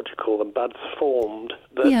 what do you call them, buds formed.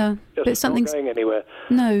 That but something's not going anywhere.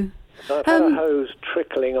 No. I've had a hose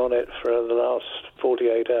trickling on it for the last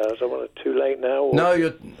 48 hours. I want it too late now. No,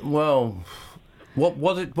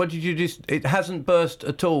 What did you just? It hasn't burst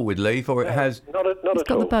at all with leaf, or it has? Not at all. It's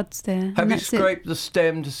got the buds there. Have you scraped the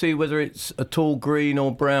stem to see whether it's at all green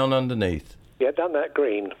or brown underneath? Yeah, done that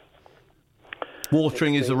green.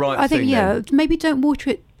 Watering is the right thing. I think then. maybe don't water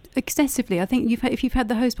it excessively. I think if you've had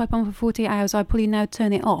the hose pipe on for 48 hours, I'd probably now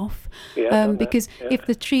turn it off. Because if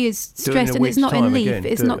the tree is stressed and it's not in leaf,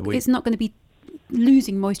 it's not going to be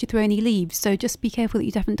losing moisture through any leaves. So just be careful that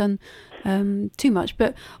you haven't done too much.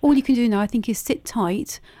 But all you can do now, I think, is sit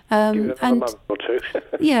tight. Give it a month or two.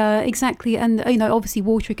 Yeah, exactly. And obviously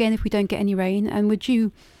water again if we don't get any rain. And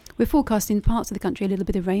we're forecasting parts of the country a little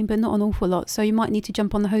bit of rain, but not an awful lot. So you might need to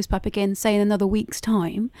jump on the hose pipe again, say in another week's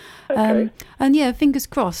time. Okay. And fingers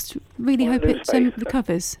crossed. Really hope it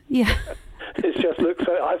recovers. Yeah. It just looks.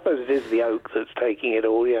 I suppose it is the oak that's taking it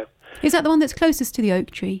all. Yeah. Is that the one that's closest to the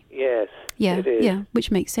oak tree? Yes. Yeah. It is. Yeah.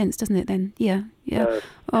 Which makes sense, doesn't it? Then. Yeah.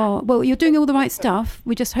 Oh well, you're doing all the right stuff.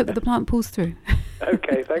 We just hope that the plant pulls through.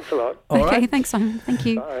 Okay. Thanks a lot. All right. Thanks, Simon. Thank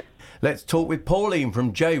you. Bye. Let's talk with Pauline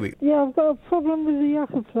from Jaywick. Yeah, I've got a problem with the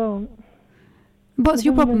yucca plant. What's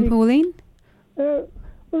your problem, Pauline? Well,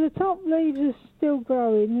 the top leaves are still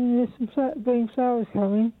growing and there's some green flowers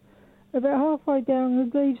coming. About halfway down,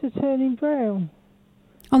 the leaves are turning brown.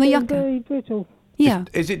 On the They're yucca? very brittle. Yeah.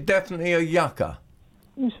 Is it definitely a yucca?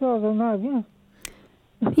 As far as I know,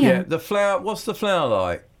 Yeah. The flower. What's the flower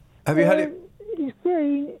like? Have you had it? It's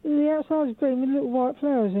green. The outside's green with little white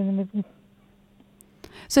flowers in the middle.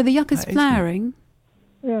 So the yucca's flowering?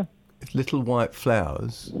 Yeah. It's little white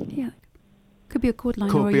flowers. Yeah. Could be a cordyline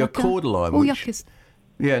Could or a be yucca. a cordyline. Or yuccas.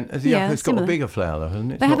 Yeah, the yucca's got similar. a bigger flower,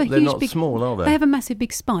 hasn't it? They're not big, small, are they? They have a massive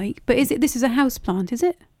big spike. But this is a house plant, is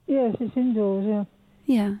it? Yes, it's indoors, yeah.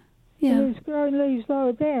 Yeah. Yeah. And it's growing leaves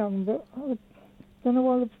lower down, but I don't know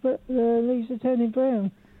why the leaves are turning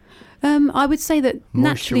brown. I would say that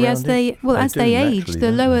naturally, as they age,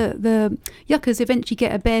 the lower the yuccas eventually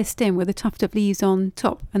get a bare stem with a tuft of leaves on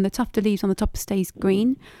top, and the tuft of leaves on the top stays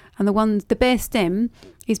green, and the bare stem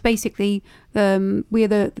is basically where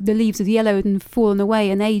the leaves have yellowed and fallen away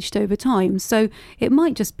and aged over time. So it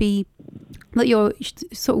might just be that you're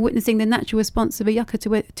sort of witnessing the natural response of a yucca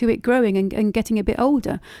to it growing and getting a bit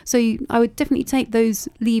older. So I would definitely take those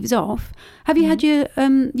leaves off. Have you had your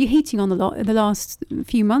heating on a lot in the last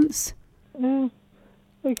few months? No,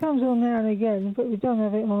 it comes on now and again, but we don't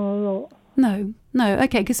have it on a lot. No,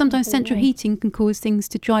 okay, because sometimes central heating can cause things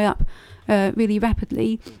to dry up really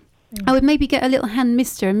rapidly. I would maybe get a little hand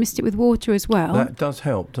mister and mist it with water as well. That does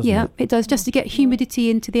help, doesn't it? Yeah, it does, just to get humidity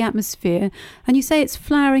into the atmosphere. And you say it's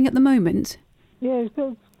flowering at the moment? Yeah, it's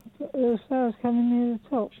got flowers coming near the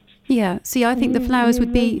top. Yeah, see, I think the flowers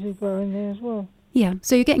would be... Leaves are growing there as well. Yeah,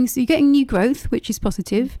 so you're getting new growth, which is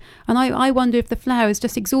positive. And I wonder if the flower is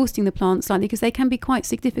just exhausting the plant slightly, because they can be quite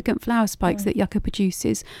significant flower spikes that yucca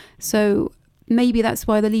produces. So maybe that's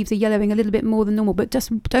why the leaves are yellowing a little bit more than normal. But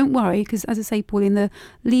just don't worry, because as I say, Pauline, the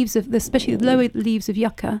leaves of especially the lower leaves of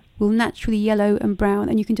yucca will naturally yellow and brown,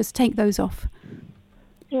 and you can just take those off.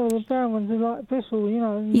 Yeah, the brown ones are like bristle,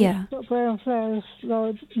 and yeah. Got brown flowers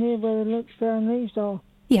like near where the brown leaves are.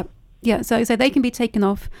 Yep. Yeah, so they can be taken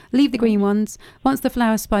off, leave the green ones. Once the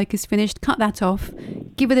flower spike is finished, cut that off,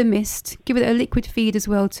 give it a mist, give it a liquid feed as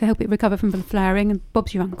well to help it recover from the flowering, and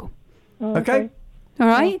Bob's your uncle. Okay. All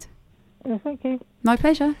right? Yeah, thank you. My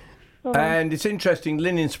pleasure. And it's interesting,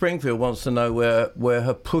 Lynn in Springfield wants to know where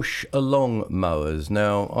her push-along mowers.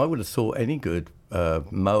 Now, I would have thought any good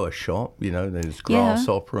mower shop, there's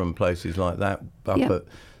Grasshopper and places like that up at,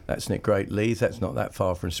 that's Nick Great Leeds, that's not that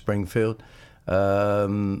far from Springfield.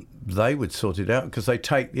 They would sort it out because they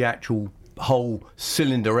take the actual whole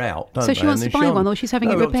cylinder out, don't they? So she wants to buy one, or she's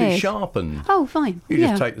having it repaired? It's sharpened. Oh, fine. You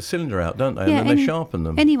just take the cylinder out, don't they? And then they sharpen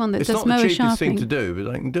them. Anyone that does mower sharpening. It's not the cheapest thing to do,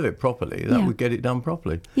 but they can do it properly. That would get it done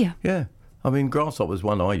properly. Yeah. Yeah. I mean, Grasshopper's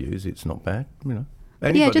one I use. It's not bad,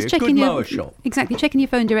 Anybody, just a checking good your mower shop. Exactly, checking your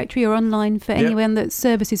phone directory or online for anyone that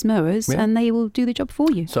services mowers, and they will do the job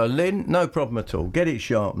for you. So, Lynn, no problem at all. Get it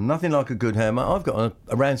sharpened. Nothing like a good hammer. I've got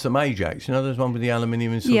a Ransom Ajax. You know, there's one with the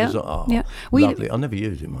aluminium inside. Lovely. I'll never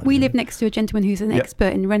use it, mate. We live next to a gentleman who's an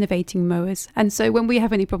expert in renovating mowers, and so when we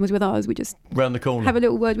have any problems with ours, we just round the corner have a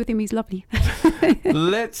little word with him. He's lovely.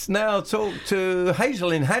 Let's now talk to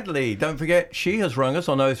Hazel in Hadley. Don't forget, she has rung us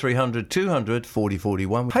on 0300 200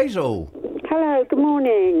 4041. Hazel. Hello, good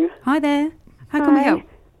morning. Hi there. How can we help?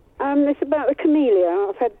 It's about the camellia.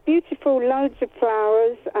 I've had beautiful loads of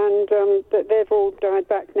flowers, and they've all died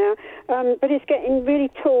back now. But it's getting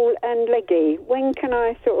really tall and leggy. When can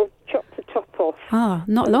I sort of chop the top off?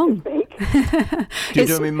 Not long. Do you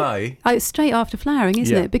do them in May? It's straight after flowering,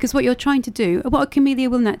 isn't it? Because what you're trying to do, what a camellia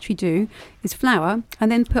will naturally do, is flower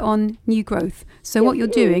and then put on new growth. So what you're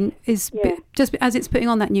doing is, just as it's putting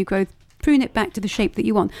on that new growth, prune it back to the shape that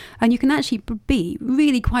you want. And you can actually be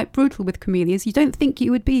really quite brutal with camellias. You don't think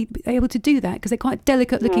you would be able to do that because they're quite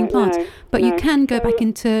delicate looking plants. But you can go back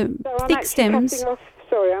into thick stems.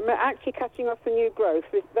 I'm actually cutting off the new growth.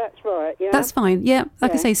 That's right, yeah? That's fine, yeah.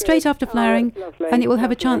 Like I say, straight after flowering, and it will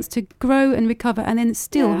have a chance to grow and recover and then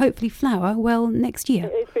still hopefully flower well next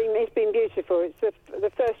year. It's been beautiful. It's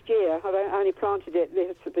the first year. I've only planted it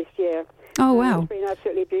this year. Oh, wow. It's been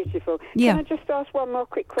absolutely beautiful. Yeah. Can I just ask one more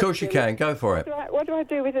quick question? Of course you can. Go for it. What do I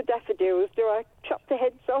do with the daffodils? Do I chop the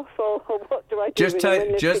heads off, or what do I do just with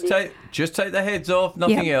them? Just take the heads off,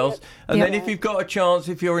 nothing else. And then if you've got a chance,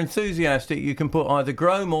 if you're enthusiastic, you can put either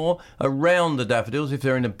grow more around the daffodils if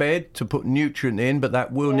they're in a bed to put nutrient in, but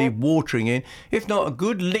that will need watering in. If not, a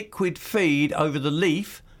good liquid feed over the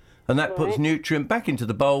leaf, and that puts nutrient back into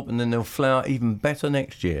the bulb, and then they'll flower even better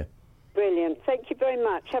next year. Brilliant. Thank you very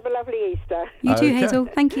much. Have a lovely Easter. You too, Hazel.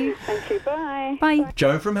 Thank you. Thank you. Bye. Bye.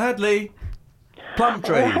 Joan from Hadley. Plum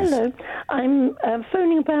trees. Hello. I'm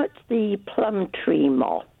phoning about the plum tree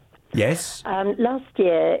moth. Yes. Last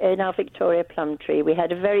year in our Victoria plum tree, we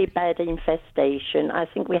had a very bad infestation. I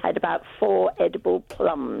think we had about 4 edible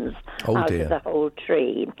plums out of the whole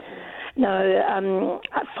tree. Now,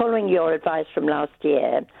 following your advice from last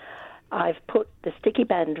year, I've put the sticky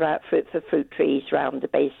band drought fruit for fruit trees round the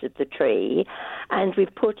base of the tree, and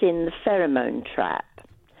we've put in the pheromone trap.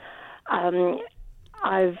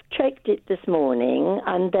 I've checked it this morning,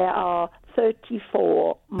 and there are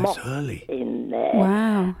 34 moths in there.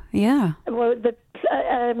 Wow, yeah. Well,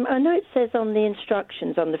 I know it says on the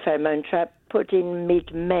instructions on the pheromone trap, put in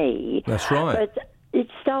mid-May. That's right. But it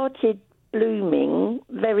started blooming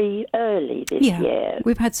very early this year.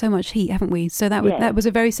 We've had so much heat, haven't we? So that was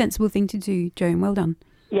a very sensible thing to do, Joan. Well done.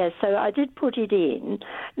 Yes, so I did put it in.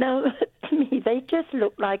 Now, to me, they just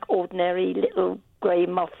look like ordinary little grey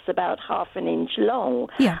moths about half an inch long.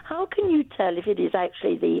 Yeah. How can you tell if it is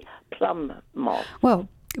actually the plum moth? Well,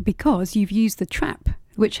 because you've used the trap,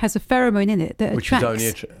 which has a pheromone in it that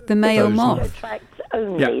attracts the male moth. It attracts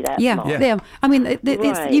only that moth. Yeah. I mean,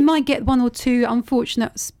 you might get 1 or 2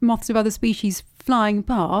 unfortunate moths of other species flying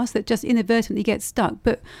past that just inadvertently get stuck,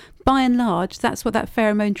 but by and large, that's what that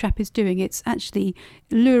pheromone trap is doing. It's actually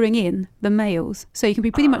luring in the males. So you can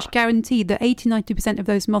be pretty much guaranteed that 80-90% of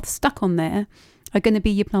those moths stuck on there are going to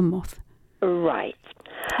be your plum moth. Right.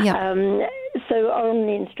 Yeah. So on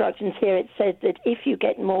the instructions here, it said that if you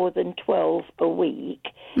get more than 12 a week,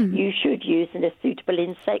 you should use a suitable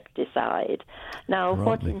insecticide. Now,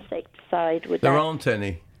 what insecticide would there aren't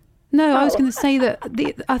any. No, I was going to say that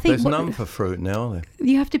I think there's none for fruit now, are there?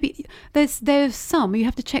 You have to be there's some. You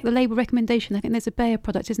have to check the label recommendation. I think there's a Bayer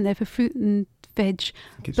product, isn't there, for fruit and veg?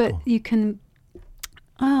 But you can.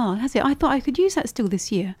 Has it? I thought I could use that still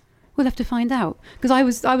this year. We'll have to find out because I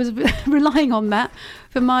was relying on that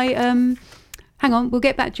for my. Hang on, we'll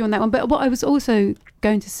get back to you on that one. But what I was also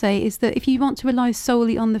going to say is that if you want to rely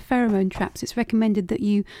solely on the pheromone traps, it's recommended that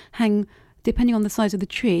you hang, depending on the size of the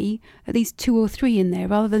tree, at least 2 or 3 in there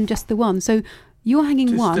rather than just the one. So you're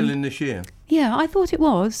hanging one. Still in this year? Yeah, I thought it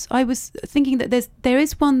was. I was thinking that there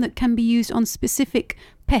is one that can be used on specific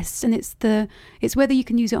pests, and it's whether you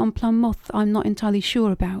can use it on plum moth. I'm not entirely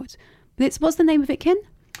sure about. But what's the name of it, Ken?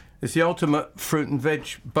 It's the ultimate fruit and veg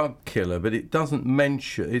bug killer, but it doesn't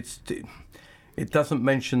mention it doesn't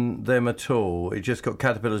mention them at all. It just got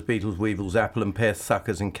caterpillars, beetles, weevils, apple and pear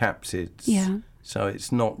suckers and capsids. Yeah. So it's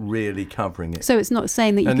not really covering it. So it's not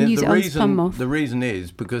saying that you can use it on plum moth. The reason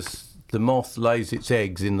is because the moth lays its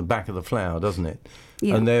eggs in the back of the flower, doesn't it?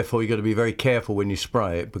 Yeah. And therefore you've got to be very careful when you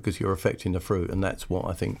spray it because you're affecting the fruit, and that's what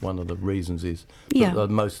I think one of the reasons is. Yeah. But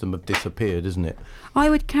most of them have disappeared, isn't it? I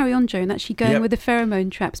would carry on, Joan, actually going with the pheromone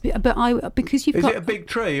traps, but because you've got... Is it a big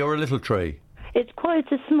tree or a little tree? It's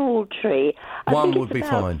quite a small tree. One would be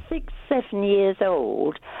fine. 6-7 years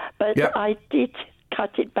old, but I did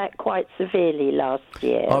cut it back quite severely last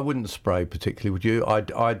year. I wouldn't spray particularly, would you?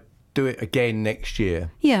 I'd do it again next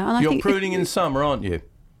year. Yeah, and You're pruning in summer, aren't you?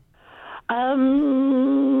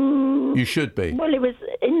 You should be. Well, it was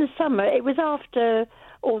in the summer. It was after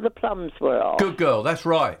all the plums were off. Good girl. That's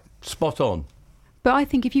right. Spot on. But I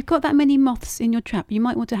think if you've got that many moths in your trap, you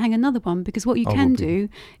might want to hang another one, because what you can do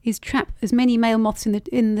is trap as many male moths in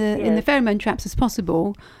the pheromone traps as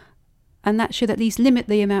possible, and that should at least limit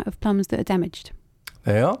the amount of plums that are damaged.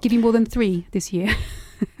 They are. Give you more than 3 this year.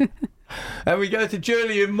 And we go to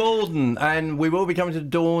Julian Morden, and we will be coming to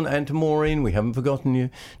Dawn and to Maureen. We haven't forgotten you.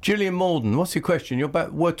 Julian Morden, what's your question?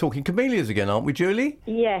 We're talking camellias again, aren't we, Julie?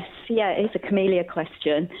 Yes, it's a camellia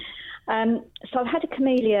question. So I've had a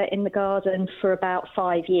camellia in the garden for about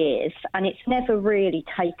 5 years, and it's never really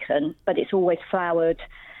taken, but it's always flowered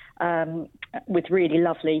with really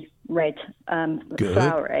lovely red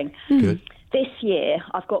flowering. Good. This year,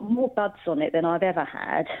 I've got more buds on it than I've ever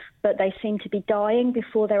had, but they seem to be dying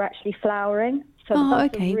before they're actually flowering. So the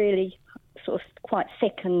buds are really sort of quite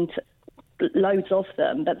thick and loads of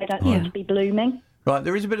them, but they don't seem to be blooming. Right,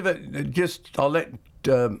 there is a bit of I'll let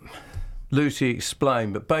Lucy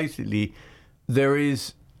explain, but basically there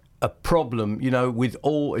is a problem, with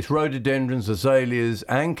it's rhododendrons, azaleas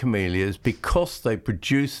and camellias, because they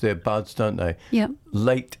produce their buds, don't they? Yeah.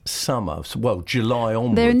 Late summer, July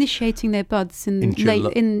onwards. They're initiating their buds in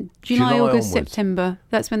July, August, September.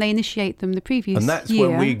 That's when they initiate them the previous year. And that's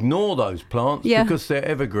when we ignore those plants because they're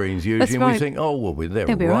evergreens usually. That's right. And we think,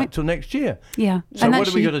 they'll be right till next year. Yeah. So and what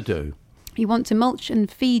are we going to do? You want to mulch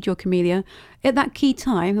and feed your camellia at that key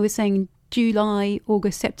time. We're saying July,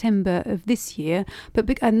 August, September of this year,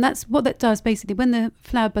 and that's what that does basically. When the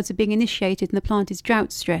flower buds are being initiated and the plant is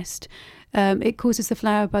drought stressed, it causes the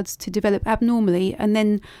flower buds to develop abnormally, and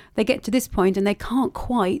then they get to this point and they can't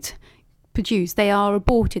quite produce. They are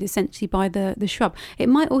aborted essentially by the shrub. It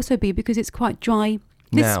might also be because it's quite dry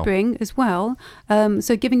this spring as well,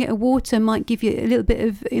 so giving it a water might give you a little bit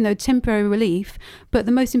of temporary relief, but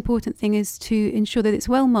the most important thing is to ensure that it's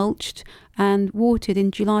well mulched and watered in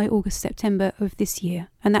July, August, September of this year,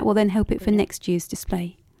 and that will then help it for next year's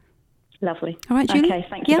display. Lovely. All right, Julie? Okay,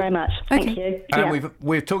 thank you very much. Thank you. And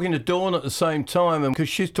we're talking to Dawn at the same time, because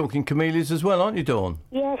she's talking camellias as well, aren't you, Dawn?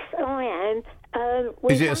 Yes, I am.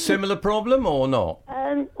 Is it a similar problem or not?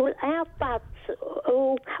 Well, our buds are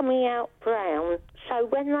all coming out brown. So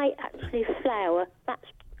when they actually flower, that's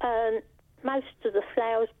most of the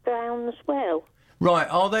flowers brown as well. Right,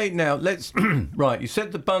 are they now? Let's right. You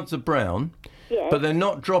said the buds are brown, but they're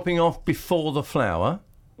not dropping off before the flower.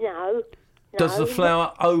 No. Does the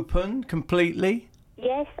flower open completely?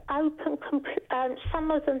 Yes, open.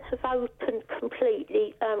 Some of them have opened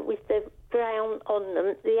completely with the brown on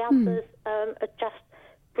them. The others are just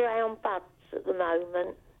brown buds at the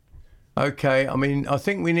moment. Okay, I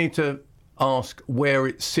think we need to ask where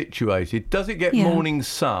it's situated. Does it get morning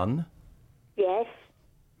sun? Yes.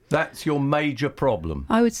 That's your major problem.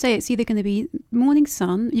 I would say it's either going to be morning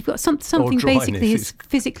sun. You've got something basically has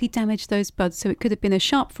physically damaged those buds, so it could have been a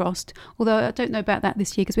sharp frost. Although I don't know about that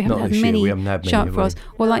this year because we haven't had many sharp frosts.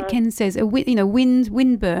 Or like Ken says,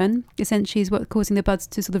 wind burn essentially is what's causing the buds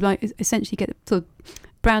to sort of like essentially get sort of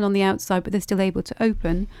brown on the outside, but they're still able to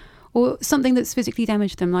open. Or something that's physically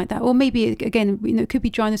damaged them like that. Or maybe again, it could be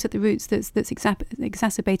dryness at the roots that's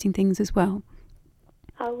exacerbating things as well.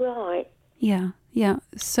 Oh right. Yeah.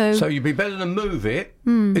 So you'd be better to move it.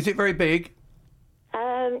 Is it very big?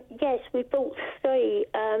 Yes, we bought 3.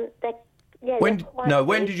 When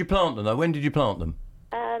did you plant them though? When did you plant them?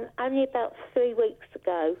 Only about 3 weeks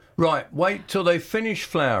ago. Right, wait till they finish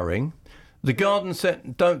flowering. The garden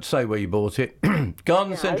centre, don't say where you bought it.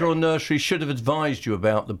 Garden centre or nursery should have advised you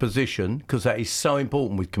about the position, because that is so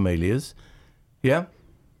important with camellias. Yeah?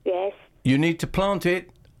 Yes. You need to plant it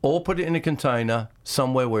or put it in a container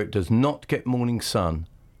somewhere where it does not get morning sun.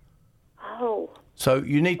 Oh. So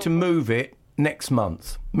you need to move it next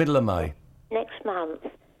month, middle of May. Next month.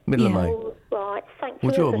 Middle of May. Oh, right, thank you.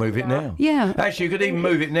 Would you move it now? Yeah. Actually, you could even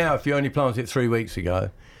move it now if you only planted it 3 weeks ago.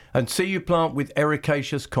 And see you plant with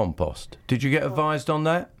ericaceous compost. Did you get advised on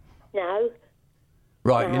that? No.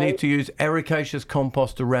 Right, you need to use ericaceous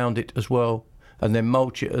compost around it as well, and then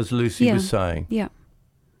mulch it as Lucy was saying. Yeah.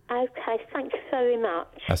 Okay, thank you very much.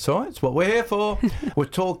 That's all right, it's what we're here for. We're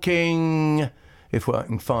talking, if I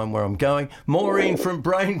can find where I'm going, Maureen from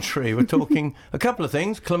Braintree. We're talking a couple of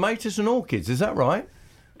things, clematis and orchids, is that right?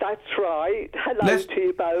 That's right. Hello to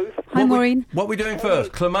you both. Hi, Maureen. What are we doing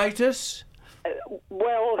first, clematis?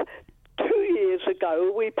 Well, 2 years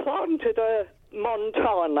ago we planted a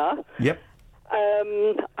Montana. Yep.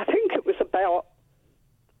 I think it was about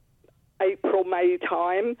April, May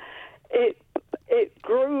time. It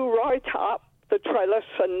grew right up the trellis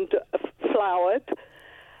and flowered,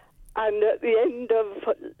 and at the end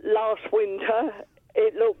of last winter,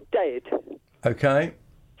 it looked dead. Okay.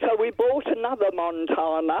 So we bought another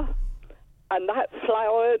Montana, and that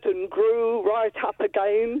flowered and grew right up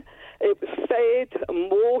again. It was fed and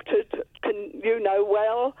watered,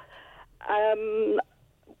 well.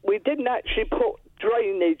 We didn't actually put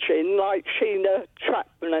drainage in like Sheena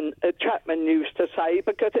Chapman used to say,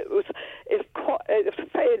 because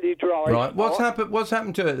it's fairly dry. Right. What's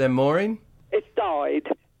happened to it then, Maureen? It's died.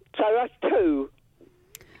 So that's two.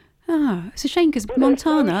 Ah, it's a shame because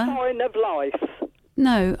Montana. No sign of life.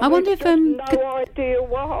 No, I wonder if no idea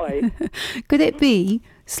why. Could it be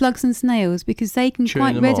slugs and snails, because they can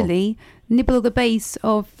quite readily nibble the base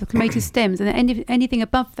of the clematis stems, and anything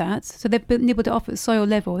above that, so they've nibbled it off at soil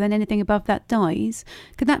level, then anything above that dies.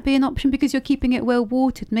 Could that be an option, because you're keeping it well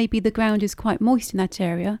watered? Maybe the ground is quite moist in that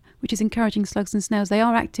area, which is encouraging slugs and snails. They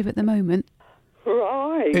are active at the moment.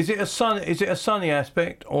 Right. Is it a sunny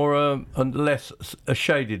aspect or a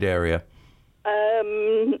shaded area?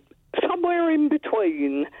 Somewhere in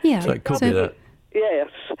between. Yeah. So it could be that. Yes.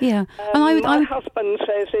 Yeah. And my husband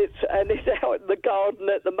says it's out in the garden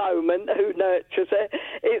at the moment, who nurtures it.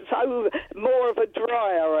 It's more of a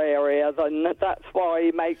drier area than that's why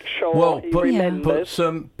he makes sure he remembers.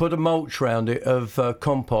 Put a mulch round it of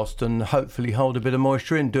compost and hopefully hold a bit of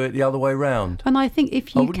moisture in. Do it the other way round. And I think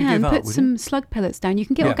if you can put some slug pellets down, you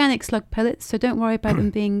can get organic slug pellets, so don't worry about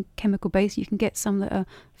them being chemical based. You can get some that are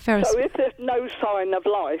ferrous. So if there's no sign of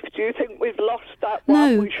life, do you think we've lost that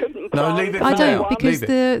one? We shouldn't plant leave it. I don't, because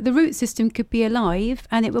the root system could be alive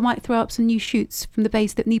and it might throw up some new shoots from the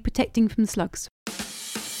base that need protecting from the slugs.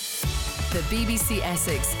 The BBC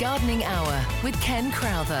Essex Gardening Hour with Ken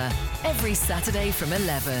Crowther, every Saturday from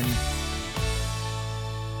 11.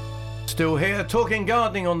 Still here, talking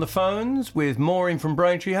gardening on the phones with Maureen from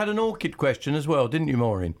Braintree. You had an orchid question as well, didn't you,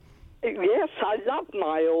 Maureen? Yes, I love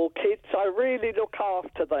my orchids. I really look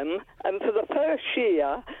after them. And for the first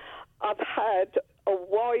year, I've had a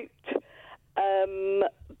white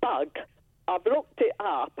bug. I've looked it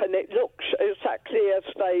up and it looks exactly as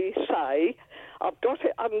they say. I've got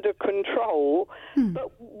it under control.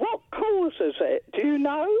 But what causes it? Do you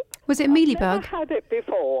know? Was it mealybug? I've never had it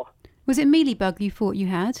before. Was it mealybug you thought you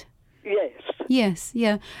had? Yes. Yes,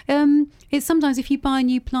 yeah. It's sometimes if you buy a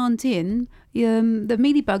new plant in, the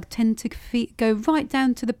mealybug tend to go right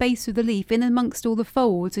down to the base of the leaf, in amongst all the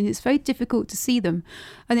folds, and it's very difficult to see them.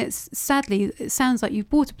 And it sounds like you've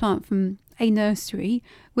bought a plant from a nursery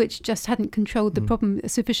which just hadn't controlled the problem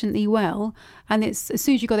sufficiently well, and as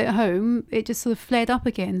soon as you got it home, it just sort of flared up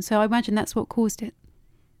again. So I imagine that's what caused it.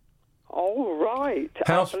 Oh, right.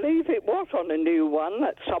 I believe it was on a new one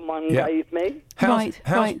that someone gave me.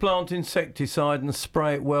 House plant insecticide and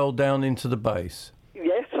spray it well down into the base.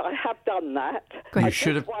 Yes, I have done that. Great. I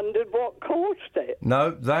just wondered what caused it.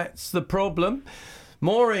 No, that's the problem.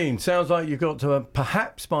 Maureen, sounds like you've got to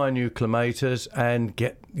perhaps buy new clematis and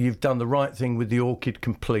you've done the right thing with the orchid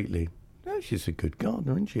completely. Oh, she's a good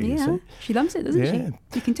gardener, isn't she? Yeah, she loves it, doesn't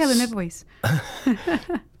she? You can tell in her voice.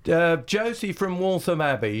 Josie from Waltham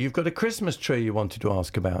Abbey, you've got a Christmas tree you wanted to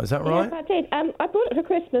ask about, is that right? Yes, I did. I bought it for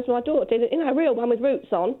Christmas. My daughter did it, a real one with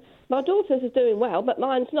roots on. My daughter's is doing well, but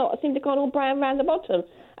mine's not. It seemed to have gone all brown round the bottom.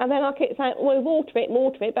 And then I kept saying, well, water it,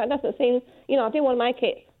 but it doesn't seem, I didn't want to make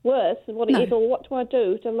it worse than what it is, or what do I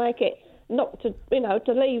do to make it not to,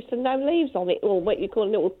 to leaves, to no leaves on it, or what you call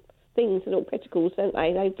little things, little peticles, don't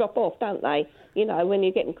they? They drop off, don't they? When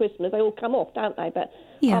you're getting Christmas, they all come off, don't they? But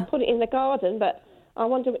I put it in the garden, but I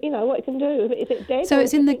wonder, what it can do. Is it dead? So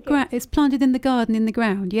it's in the it's planted in the garden in the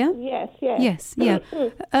ground, yeah? Yes. Yes, yeah.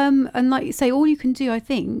 And like you say, all you can do, I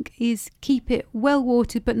think, is keep it well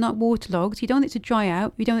watered but not waterlogged. You don't want it to dry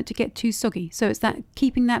out. You don't want it to get too soggy. So it's that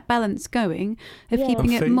keeping that balance going of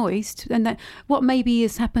keeping it moist. And that what maybe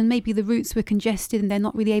has happened, maybe the roots were congested and they're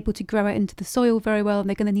not really able to grow out into the soil very well, and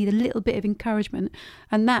they're going to need a little bit of encouragement.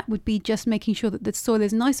 And that would be just making sure that the soil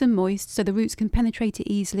is nice and moist so the roots can penetrate it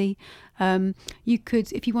easily. You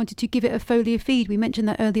could, if you wanted to, give it a foliar feed. We mentioned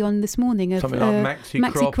that early on this morning. Of, something like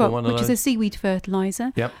Maxi Crop, which is a seaweed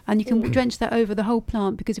fertiliser. Yep. And you can drench that over the whole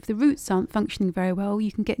plant, because if the roots aren't functioning very well,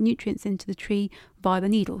 you can get nutrients into the tree via the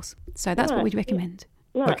needles. So that's what we'd recommend.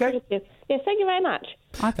 Right, okay. Thank you. Yes, thank you very much.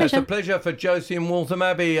 My pleasure. It's a pleasure for Josie in Waltham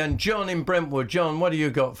Abbey and John in Brentwood. John, what do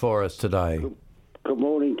you got for us today? Good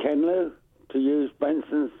morning, Kenlu, to use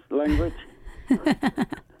Benson's language.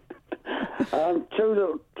 Two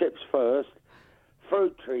little tips first.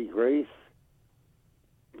 Fruit tree grease.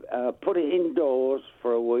 Put it indoors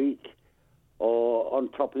for a week, or on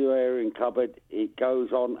top of your airing cupboard. It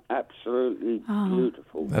goes on absolutely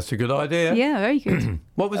beautiful. That's a good idea. Yeah, very good.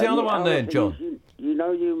 What was the other one then, John?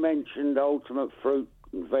 You mentioned Ultimate Fruit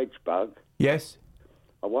and Veg Bug. Yes.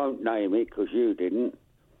 I won't name it because you didn't.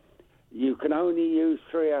 You can only use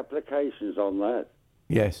 3 applications on that.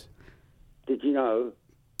 Yes. Did you know?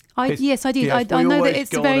 Yes, I did. Yes, I know that it's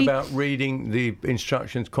go very... on about reading the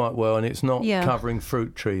instructions quite well, and it's not covering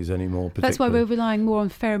fruit trees anymore. That's why we're relying more on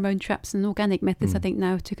pheromone traps and organic methods, I think,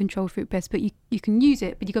 now to control fruit pests. But you can use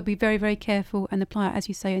it, but you've got to be very, very careful and apply it, as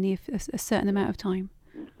you say, only a certain amount of time.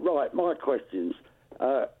 Right, my questions.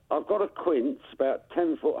 I've got a quince about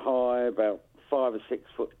 10 foot high, about 5 or 6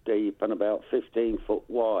 foot deep, and about 15 foot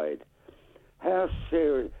wide. How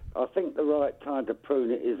serious... I think the right time to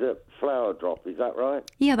prune it is a flower drop, is that right?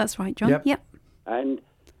 Yeah, that's right, John. Yep. And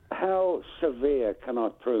how severe can I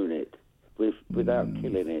prune it without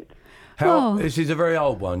killing it? This is a very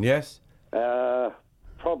old one, yes?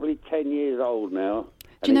 Probably 10 years old now.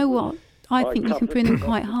 Do you know what? I think you can prune them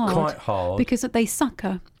quite hard. Quite hard. Because they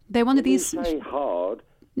sucker. They're one of these... When you say hard,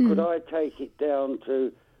 could I take it down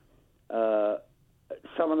to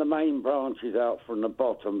some of the main branches out from the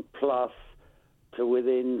bottom, plus to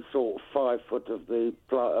within sort of 5 foot of the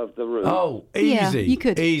root? Oh, easy. Yeah, you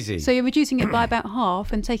could. Easy. So you're reducing it by about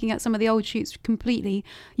half and taking out some of the old shoots completely.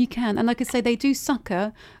 You can. And like I say, they do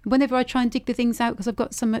sucker. Whenever I try and dig the things out, because I've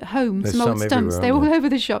got some at home, some old stumps, they're all over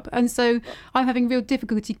the shop. And so I'm having real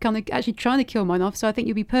difficulty kind of actually trying to kill mine off. So I think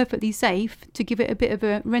you'll be perfectly safe to give it a bit of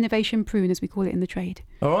a renovation prune, as we call it in the trade.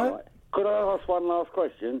 All right. Could I ask one last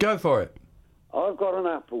question? Go for it. I've got an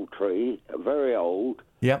apple tree, very old,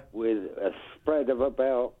 with a spread of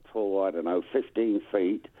about, 15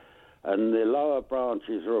 feet, and the lower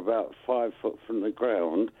branches are about 5 foot from the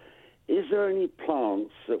ground. Is there any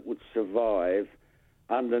plants that would survive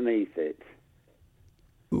underneath it?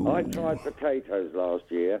 Ooh. I tried potatoes last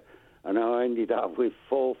year, and I ended up with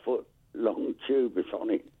 4 foot long tubers on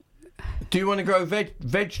it. Do you want to grow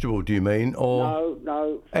vegetable, do you mean? Or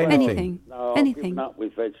No. Anything. No, I've given up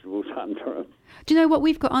with vegetables under them. Do you know what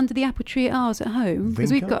we've got under the apple tree at ours at home? Because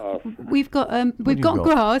we've got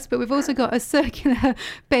grass, but we've also got a circular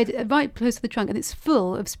bed right close to the trunk, and it's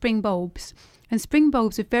full of spring bulbs. And spring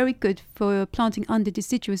bulbs are very good for planting under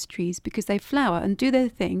deciduous trees because they flower and do their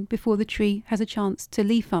thing before the tree has a chance to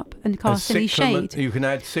leaf up and cast any shade. You can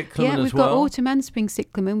add cyclamen as well. Yeah, we've got autumn and spring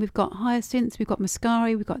cyclamen. We've got hyacinths, we've got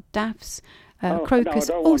muscari, we've got daffs, crocus, no, I don't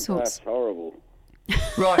all want sorts. That's horrible.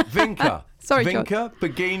 Right, vinca. Sorry, vinca, John.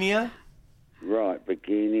 begonia. Right,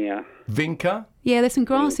 begonia. Vinca. Yeah, there's some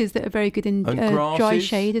grasses that are very good in dry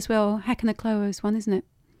shade as well. Hacknacloa is one, isn't it?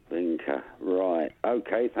 Vinca, right.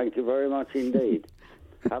 OK, thank you very much indeed.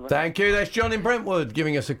 Thank you. That's John in Brentwood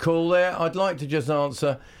giving us a call there. I'd like to just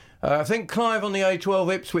answer. I think Clive on the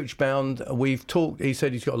A12 Ipswich bound, we've talked, he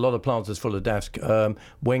said he's got a lot of planters full of daffs.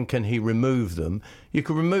 When can he remove them? You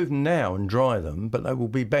can remove them now and dry them, but they will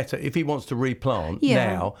be better. If he wants to replant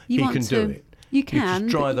now, he can do it. You can. You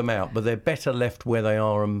just dry them out, but they're better left where they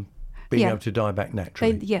are and being able to die back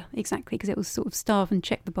naturally. Exactly, because it will sort of starve and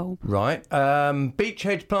check the bulb. Right. Beech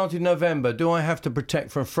hedge planted in November. Do I have to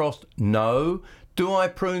protect from frost? No. Do I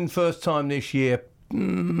prune first time this year?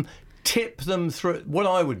 Tip them through. What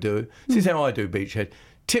I would do, this is how I do beech hedge,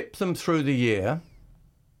 tip them through the year,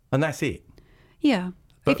 and that's it. Yeah.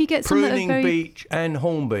 But if you get some pruning beech and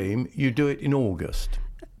hornbeam, you do it in August.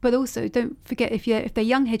 But also, don't forget, if they're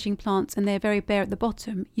young hedging plants and they're very bare at the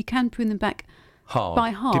bottom, you can prune them back by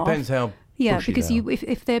half. Depends how bushy because they are.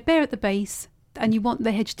 if they're bare at the base and you want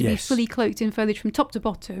the hedge to be fully cloaked in foliage from top to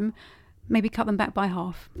bottom, maybe cut them back by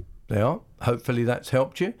half. They are. Hopefully that's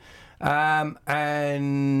helped you. And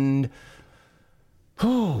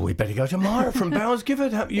we better go to Myra from Bowers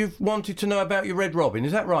Gifford. You've wanted to know about your red robin.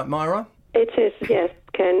 Is that right, Myra? It is, yes,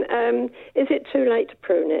 Ken. Is it too late to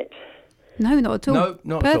prune it? No, not at all. No,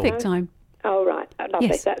 not at all. Perfect time. Oh, right. Lovely.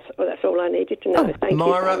 Yes. That's all I needed to know. Thank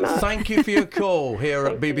Myra, you so much. thank you for your call here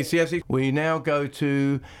at BBC. We now go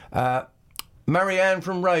to Marianne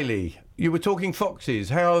from Rayleigh. You were talking foxes.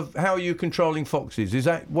 How are you controlling foxes? Is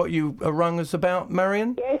that what you rung us about,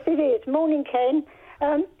 Marianne? Yes, it is. Morning, Ken.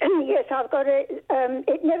 Yes, I've got it.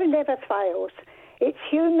 It never fails. It's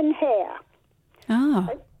human hair.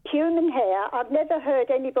 Human hair. I've never heard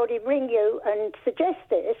anybody ring you and suggest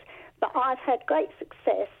this, but I've had great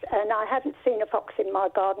success, and I haven't seen a fox in my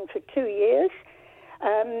garden for 2 years.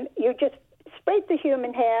 You just spread the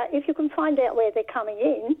human hair, if you can find out where they're coming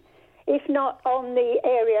in, if not on the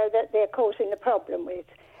area that they're causing the problem with.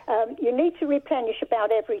 You need to replenish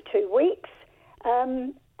about every 2 weeks,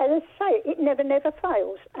 and as I say, it never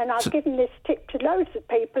fails. And I've given this tip to loads of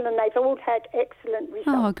people, and they've all had excellent results.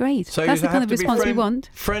 Oh, great. So that's you the kind have of to response be we want.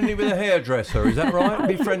 friendly with a hairdresser, is that right?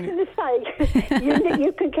 Be friendly. I was going to say,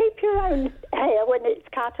 you can keep your own hair when it's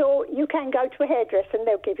cut, or you can go to a hairdresser and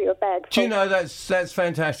they'll give you a bag. Do you know, that's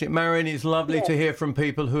fantastic. Marion, it's lovely to hear from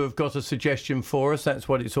people who have got a suggestion for us. That's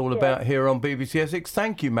what it's all about here on BBC Essex.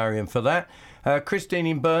 Thank you, Marion, for that. Christine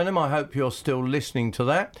in Burnham, I hope you're still listening to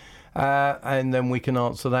that. And then we can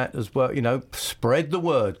answer that as well. You know, spread the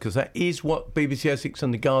word, because that is what BBC Essex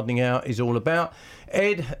and the Gardening Hour is all about.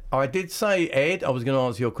 Ed, I did say, Ed, I was going to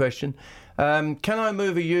answer your question. Can I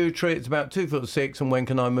move a yew tree? It's about 2'6", and when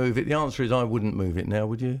can I move it? The answer is I wouldn't move it now,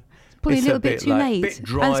 would you? Probably a little bit too late. Bit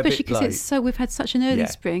dry, and especially because late. We've had such an early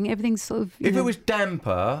spring. Everything's sort of. If it was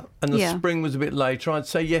damper and the spring was a bit later, I'd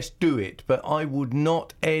say yes, do it. But I would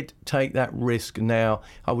not, Ed, take that risk now.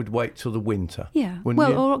 I would wait till the winter. Yeah. Well,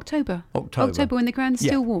 you? Or October. October when the ground's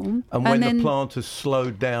still warm. And when the plant has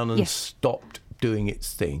slowed down and stopped doing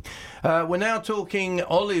its thing. We're now talking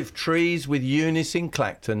olive trees with Eunice in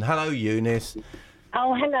Clacton. Hello, Eunice.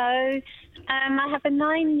 Oh, hello. I have a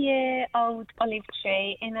 9-year-old olive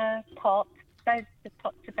tree in a pot. So the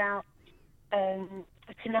pot's about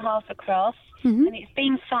 1.5 across, and it's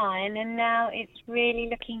been fine, and now it's really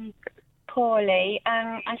looking poorly.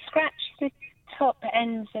 I scratched the top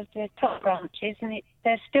ends of the top branches, and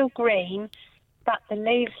they're still green, but the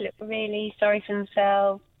leaves look really sorry for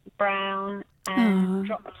themselves, brown, and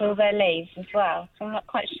dropped all their leaves as well. So I'm not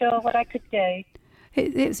quite sure what I could do.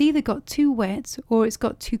 It's either got too wet or it's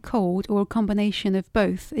got too cold, or a combination of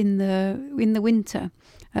both in the winter,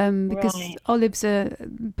 because olives are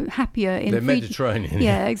happier in. They're Mediterranean.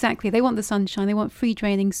 Yeah, exactly. They want the sunshine. They want free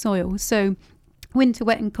draining soil. So, winter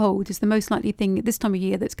wet and cold is the most likely thing at this time of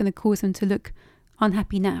year that's going to cause them to look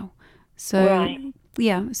unhappy now. So,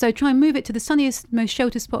 so try and move it to the sunniest, most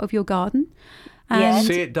sheltered spot of your garden.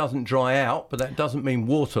 See, it doesn't dry out, but that doesn't mean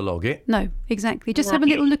waterlog it. No, exactly. Just have a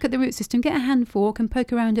little look at the root system. Get a hand fork and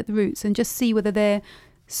poke around at the roots and just see whether they're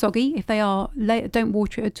soggy. If they are, don't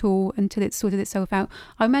water it at all until it's sorted itself out.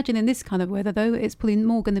 I imagine in this kind of weather, though, it's probably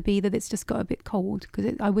more going to be that it's just got a bit cold,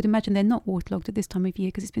 because I would imagine they're not waterlogged at this time of year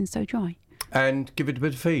because it's been so dry. And give it a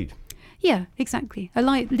bit of feed. Yeah, exactly. A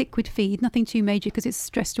light liquid feed, nothing too major because it's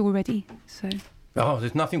stressed already. So. Oh,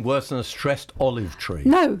 there's nothing worse than a stressed olive tree.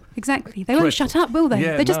 No, exactly. They won't shut up, will they?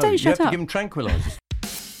 Yeah, they just don't shut up. You have to give them tranquilizers.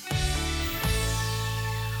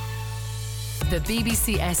 The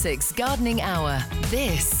BBC Essex Gardening Hour.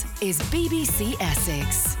 This is BBC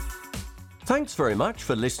Essex. Thanks very much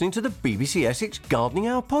for listening to the BBC Essex Gardening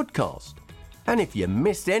Hour podcast. And if you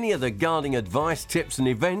missed any of the gardening advice, tips and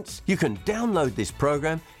events, you can download this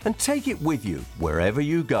programme and take it with you wherever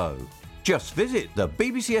you go. Just visit the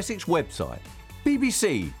BBC Essex website,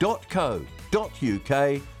 bbc.co.uk/BBC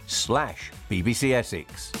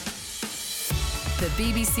Essex. The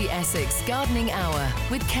BBC Essex Gardening Hour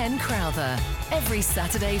with Ken Crowther. Every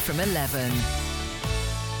Saturday from 11.